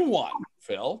year you won,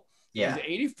 Phil. Yeah.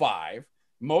 He was 85.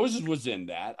 Moses was in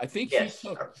that. I think he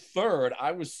took third.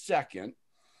 I was second.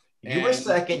 You were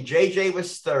second. JJ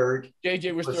was third.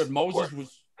 JJ was third. Moses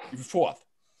was fourth.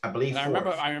 I believe. And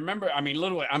I remember. I mean,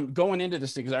 literally, I'm going into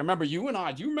this thing because I remember you and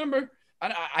I. Do you remember?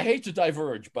 I hate to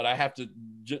diverge, but I have to.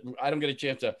 I don't get a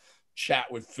chance to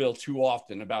chat with Phil too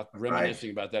often about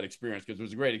reminiscing about that experience because it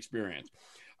was a great experience.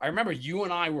 I remember you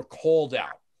and I were called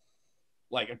out,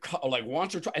 like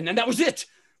once or twice, and then that was it.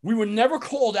 We were never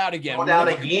called out again.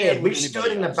 We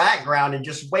stood in the background and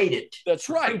just waited. That's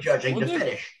right. Judging to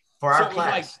finish for our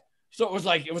class. So it was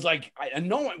like, and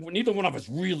neither one of us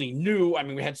really knew. I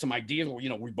mean, we had some ideas. You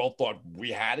know, we both thought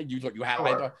we had it. You thought you had it.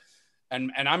 I thought,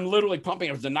 and I'm literally pumping.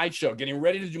 It was the night show, getting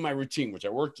ready to do my routine, which I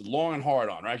worked long and hard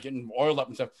on, right? Getting oiled up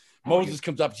and stuff. Moses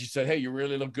comes up. She said, "Hey, you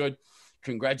really look good.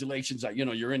 Congratulations. You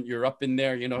know, you're up in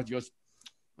there. You know." He goes,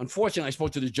 "Unfortunately, I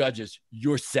spoke to the judges.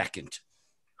 You're second."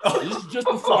 This is just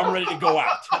before I'm ready to go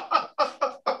out.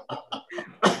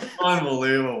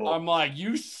 Unbelievable. I'm like,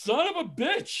 you son of a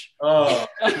bitch. Oh,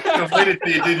 you waited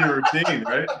till you did your routine,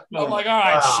 right? I'm like, all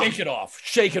right, shake it off.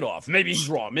 Shake it off. Maybe he's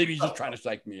wrong. Maybe he's just trying to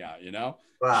psych me out, you know?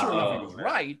 Wow. Sure enough, he was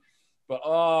right. But,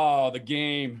 the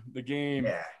game.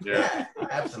 Yeah,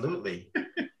 absolutely.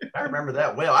 I remember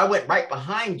that well. I went right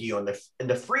behind you in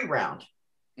the free round.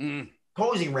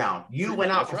 Posing round. You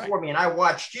went out before me and I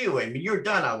watched you and when you're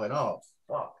done, I went, oh,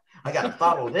 fuck. I got to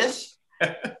follow this.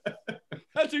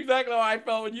 That's exactly how I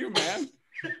felt with you, man.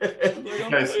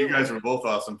 You guys were both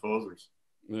awesome posers.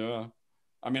 Yeah.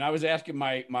 I mean, I was asking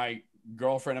my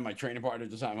girlfriend and my training partner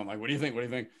at the time, I'm like, what do you think? What do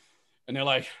you think? And they're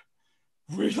like,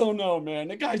 we don't know, man.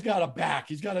 The guy's got a back.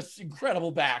 He's got an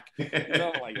incredible back. You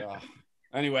know, like,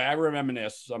 anyway, I remember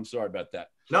this. I'm sorry about that.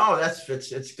 No,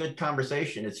 it's good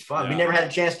conversation. It's fun. Yeah. We never had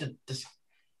a chance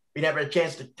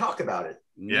to talk about it.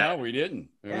 No, we didn't.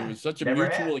 It was such a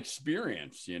mutual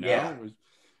experience, you know. Yeah.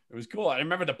 It was cool. I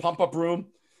remember the pump up room.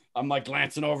 I'm like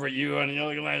glancing over at you, and you're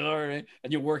looking like,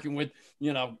 and you're working with,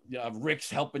 you know, Rick's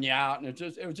helping you out, and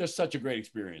it was just such a great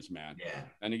experience, man. Yeah.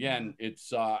 And again,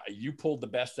 it's you pulled the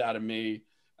best out of me,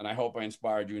 and I hope I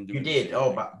inspired you in doing. You did.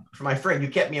 Oh, but for my friend, you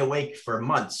kept me awake for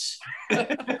months.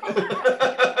 And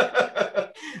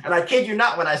I kid you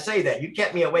not when I say that. You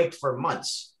kept me awake for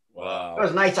months. Wow. There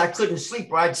was nights I couldn't sleep,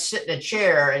 where I'd sit in a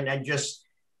chair and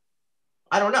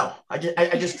I don't know. I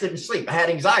just couldn't sleep. I had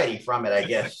anxiety from it, I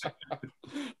guess.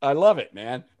 I love it,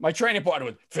 man. My training partner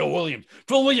was Phil Williams.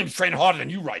 Phil Williams training harder than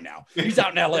you right now. He's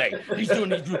out in LA.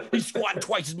 He's squatting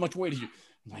twice as much weight as you.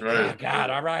 I'm like, oh, God,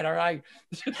 all right.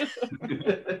 Wasn't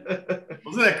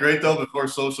that great though? Before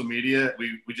social media,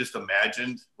 we just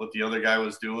imagined what the other guy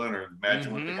was doing, or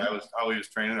imagined what the guy was, how he was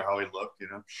training, or how he looked. You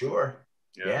know? Sure.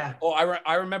 Yeah. Oh,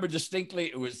 I remember distinctly.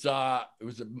 It was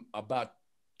about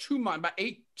 2 months, about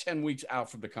 8-10 weeks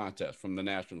out from the contest, from the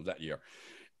nationals that year.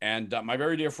 And my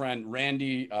very dear friend,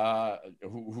 Randy,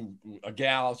 who a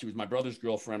gal, she was my brother's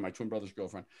girlfriend, my twin brother's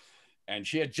girlfriend. And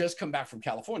she had just come back from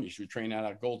California. She was training out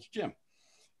at Gold's Gym.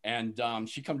 And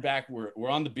she comes back, we're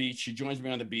on the beach. She joins me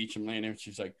on the beach. I'm laying there.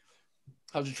 She's like,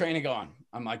 how's your training going?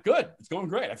 I'm like, good. It's going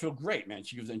great. I feel great, man.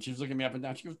 She goes, and she's looking me up and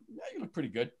down. She goes, yeah, you look pretty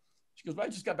good. She goes, but I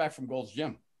just got back from Gold's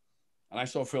Gym. And I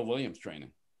saw Phil Williams training.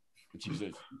 And she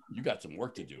says, you got some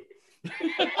work to do.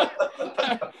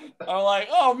 I'm like,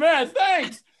 oh, man,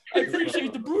 thanks. I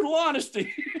appreciate the brutal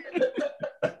honesty.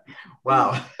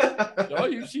 Wow.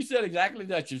 She said exactly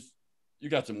that. You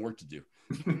got some work to do.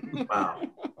 Wow.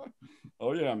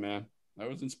 Oh, yeah, man. That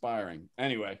was inspiring.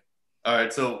 Anyway. All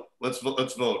right, so let's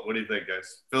vote. What do you think,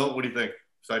 guys? Phil, what do you think?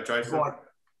 Side tricep?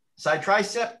 Side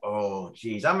tricep? Oh,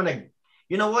 geez.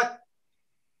 You know what?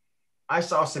 I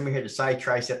saw Samir hit the side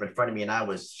tricep in front of me, and I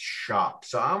was shocked.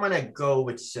 So I'm going to go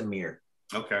with Samir.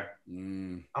 Okay.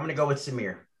 I'm going to go with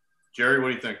Samir. Jerry, what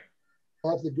do you think? I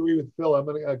have to agree with Phil.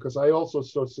 Because I also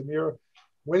saw Samir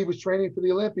when he was training for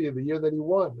the Olympia, the year that he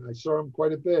won. I saw him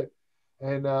quite a bit.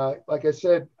 And like I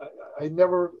said,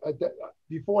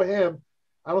 before him,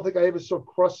 I don't think I ever saw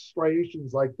crust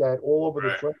striations like that all over the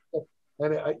tricep.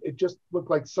 And it just looked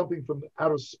like something from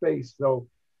outer space. So,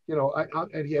 you know,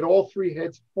 and he had all three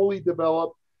heads fully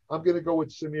developed. I'm going to go with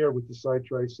Samir with the side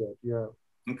tricep. Yeah.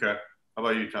 Okay. How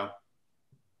about you, Tom?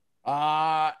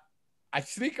 I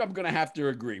think I'm going to have to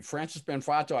agree. Francis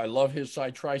Benfato, I love his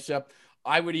side tricep.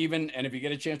 I would even, and if you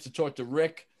get a chance to talk to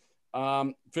Rick,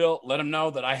 Phil, let him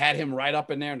know that I had him right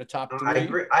up in there in the top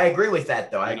 3. I agree with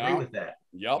that, though. I agree with that.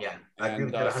 Yep. Yeah, I agree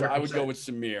with that 100%. So I would go with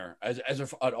Samir as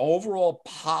an overall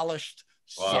polished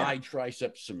side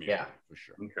tricep Samir. Yeah, for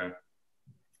sure. Okay.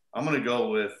 I'm going to go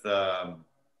with,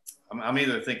 I'm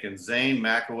either thinking Zane,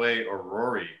 McAway, or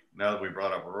Rory, now that we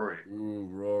brought up Rory. Ooh,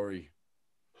 Rory.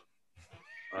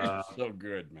 so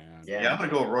good, man. Yeah, I'm going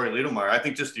to go with Roy Liedemeier. I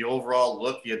think just the overall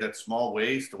look, he had that small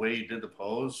waist, the way he did the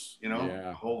pose, you know,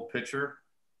 the whole picture.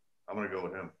 I'm going to go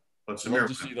with him. But Samir, love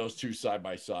to see those two side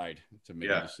by side to make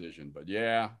a decision. But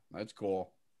yeah, that's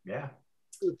cool. Yeah.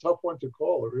 It's a tough one to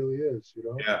call. It really is, you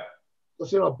know. Yeah.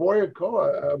 Listen, you know,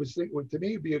 Boyarko, I was thinking, to me,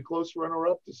 he'd be a close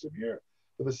runner-up to Samir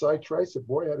for the side tricep.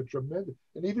 Boy had a tremendous,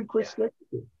 and even Chris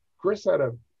Dickerson. Chris had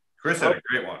a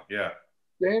great one. Yeah.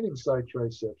 Standing side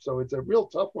tricep. So it's a real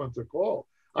tough one to call.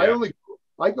 Yeah.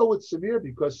 I go with Samir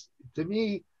because to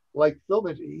me, like Phil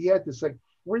mentioned, he had this like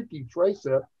freaky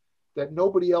tricep that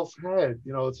nobody else had,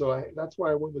 you know. So that's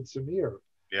why I went with Samir.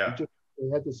 Yeah. He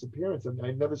had this appearance, and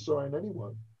I never saw it in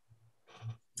anyone.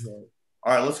 Yeah.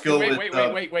 All right, let's go wait,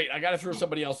 with... Wait. I got to throw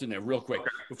somebody else in there real quick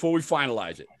before we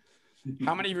finalize it.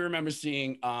 How many of you remember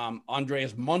seeing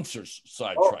Andreas Munzer's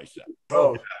side tricep?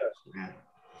 Oh,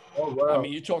 wow. I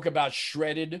mean, you talk about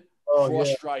shredded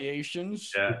cross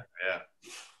striations. Yeah.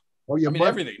 Oh, yeah. I mean,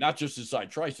 everything, not just his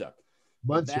side tricep.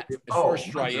 Munzer. As far as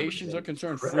striations are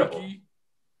concerned, freaky.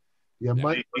 Yeah,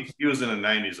 he was in the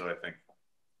 90s, though, I think.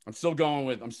 I'm still going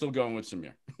with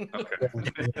Samir.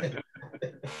 Okay.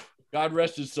 God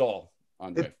rest his soul.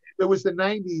 Andre. If it was the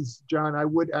 90s, John, I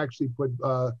would actually put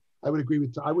I would agree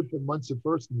with I would put Munzer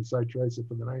first in the side tricep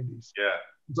from the 90s. Yeah.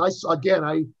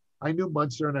 I knew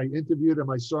Munzer and I interviewed him.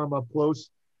 I saw him up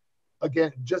close.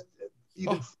 Again, just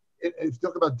even if you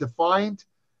talk about defined,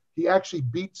 he actually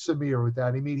beat Samir with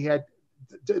that. I mean,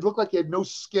 it looked like he had no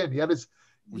skin. He had his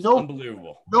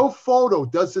unbelievable. No photo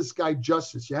does this guy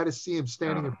justice. You had to see him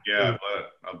standing in yeah,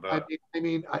 but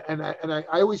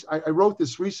I wrote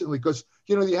this recently because,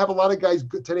 you know, you have a lot of guys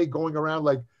today going around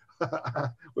like,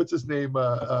 what's his name?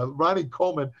 Ronnie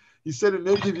Coleman. He said in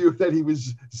an interview that he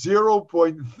was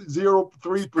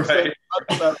 0.03%.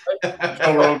 Joe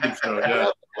Rogan show, yeah.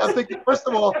 I'm thinking, first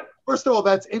of all,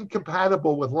 that's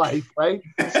incompatible with life, right?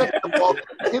 Second of all,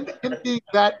 him being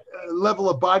that level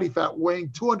of body fat, weighing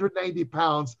 290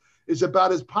 pounds, is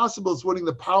about as possible as winning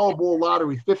the Powerball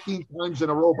lottery 15 times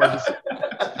in a row. But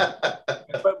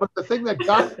the thing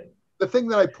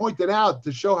that I pointed out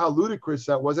to show how ludicrous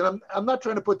that was, and I'm not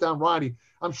trying to put down Ronnie.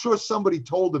 I'm sure somebody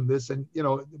told him this, and you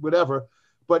know, whatever.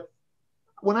 But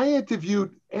when I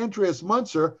interviewed Andreas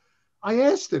Munzer, I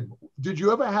asked him, "Did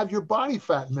you ever have your body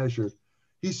fat measured?"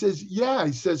 He says, "Yeah."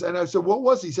 He says, and I said, "What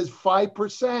was it?" He says,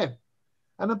 5%.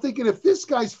 And I'm thinking, if this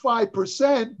guy's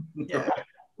 5%,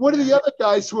 what are the other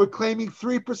guys who are claiming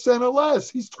 3% or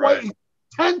less? He's 10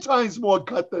 times more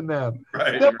cut than them.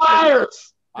 Right. They're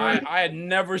liars. I had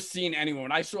never seen anyone.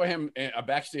 When I saw him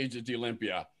backstage at the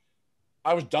Olympia,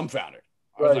 I was dumbfounded.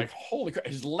 I was like, holy crap,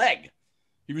 his leg.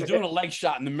 He was doing a leg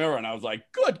shot in the mirror, and I was like,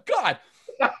 good God.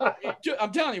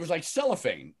 I'm telling you, it was like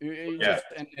cellophane.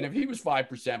 And if he was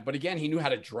 5%, but again, he knew how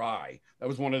to dry. That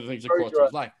was one of the things that cost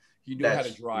his life. He knew how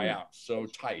to dry out so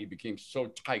tight. He became so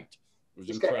tight. It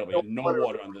was incredible. He had no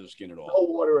water under the skin at all. No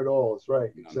water at all. That's right.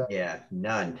 Exactly. Yeah,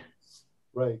 none.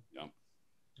 Right. Yeah.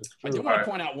 I do want to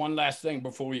point out one last thing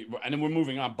before and then we're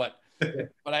moving on, but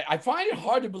I find it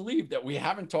hard to believe that we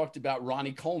haven't talked about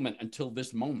Ronnie Coleman until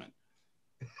this moment.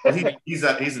 Well, he's the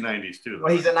 90s too.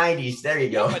 Well, he's the 90s. There you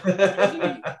go.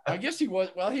 I guess he was.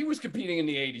 Well, he was competing in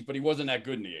the 80s, but he wasn't that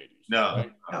good in the 80s. No.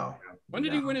 Right? No. When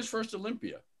did he win his first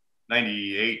Olympia?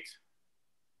 98.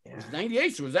 It was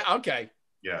 98. So was that okay?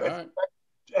 Yeah. All right.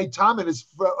 Hey, Tom,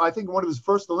 I think one of his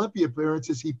first Olympia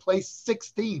appearances, he placed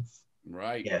 16th.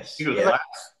 Right. Yes. He was last.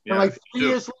 And like 3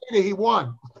 years later, he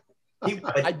won.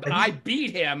 I beat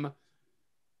him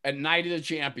at Night of the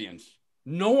Champions.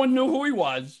 No one knew who he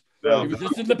was. No. He was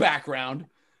just in the background.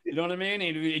 You know what I mean?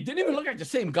 He didn't even look like the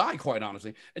same guy, quite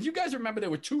honestly. And you guys remember there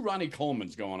were two Ronnie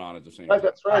Colemans going on at the same time.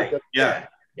 That's right. Yeah.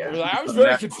 I was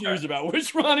very confused about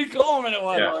which Ronnie Coleman it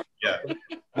was. Yeah.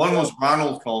 One was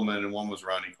Ronald Coleman and one was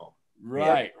Ronnie Coleman.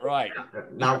 Right.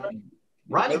 Now,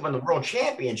 Ronnie won the world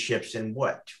championships in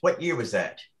what year was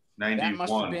that? 91. That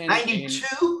must have been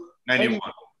 92? 91.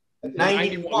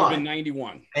 91.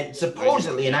 91. And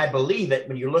supposedly, and I believe it,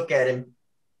 when you look at him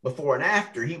before and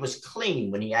after, he was clean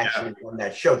when he actually won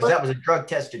that show, because that was a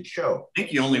drug-tested show. I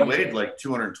think he only weighed like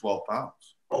 212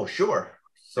 pounds. Oh, sure.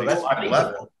 So that's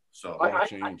level. So I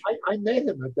met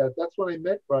him at that. That's when I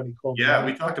met Ronnie Coleman. Yeah,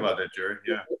 we talked about that, Jerry.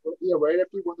 Yeah, right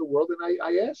after he won the world. And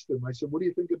I asked him, I said, what do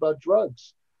you think about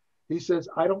drugs? He says,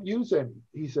 I don't use any.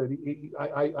 He said,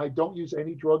 I don't use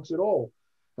any drugs at all.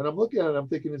 And I'm looking at it, I'm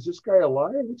thinking, is this guy a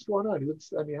liar? What's going on?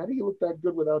 How do you look that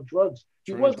good without drugs?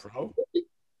 He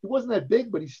wasn't that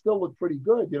big, but he still looked pretty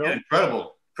good, you know? Yeah,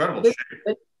 incredible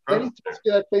shape. Then he tells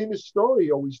me that famous story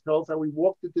he always tells, how he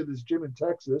walked into this gym in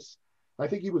Texas. I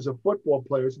think he was a football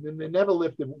player, and then they never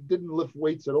didn't lift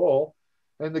weights at all.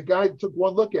 And the guy took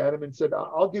one look at him and said,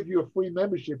 I'll give you a free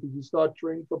membership if you start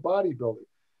training for bodybuilding.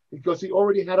 Because he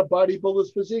already had a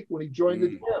bodybuilder's physique when he joined the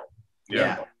gym.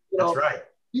 Yeah, you know, that's right.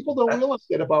 People don't realize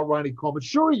that about Ronnie Coleman.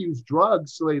 Sure, he used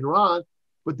drugs later on,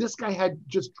 but this guy had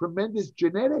just tremendous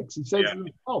genetics. He says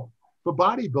himself for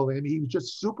bodybuilding. I mean, he was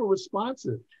just super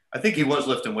responsive. I think he was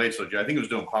lifting weights, though, Jay. I think he was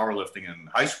doing powerlifting in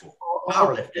high school.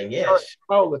 Powerlifting, yes.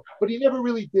 Powerlifting. But he never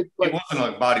really did. Like, he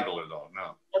wasn't a bodybuilder, though,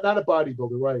 no. Not a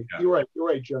bodybuilder, right. Yeah. You're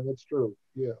right, John. That's true.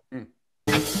 Yeah.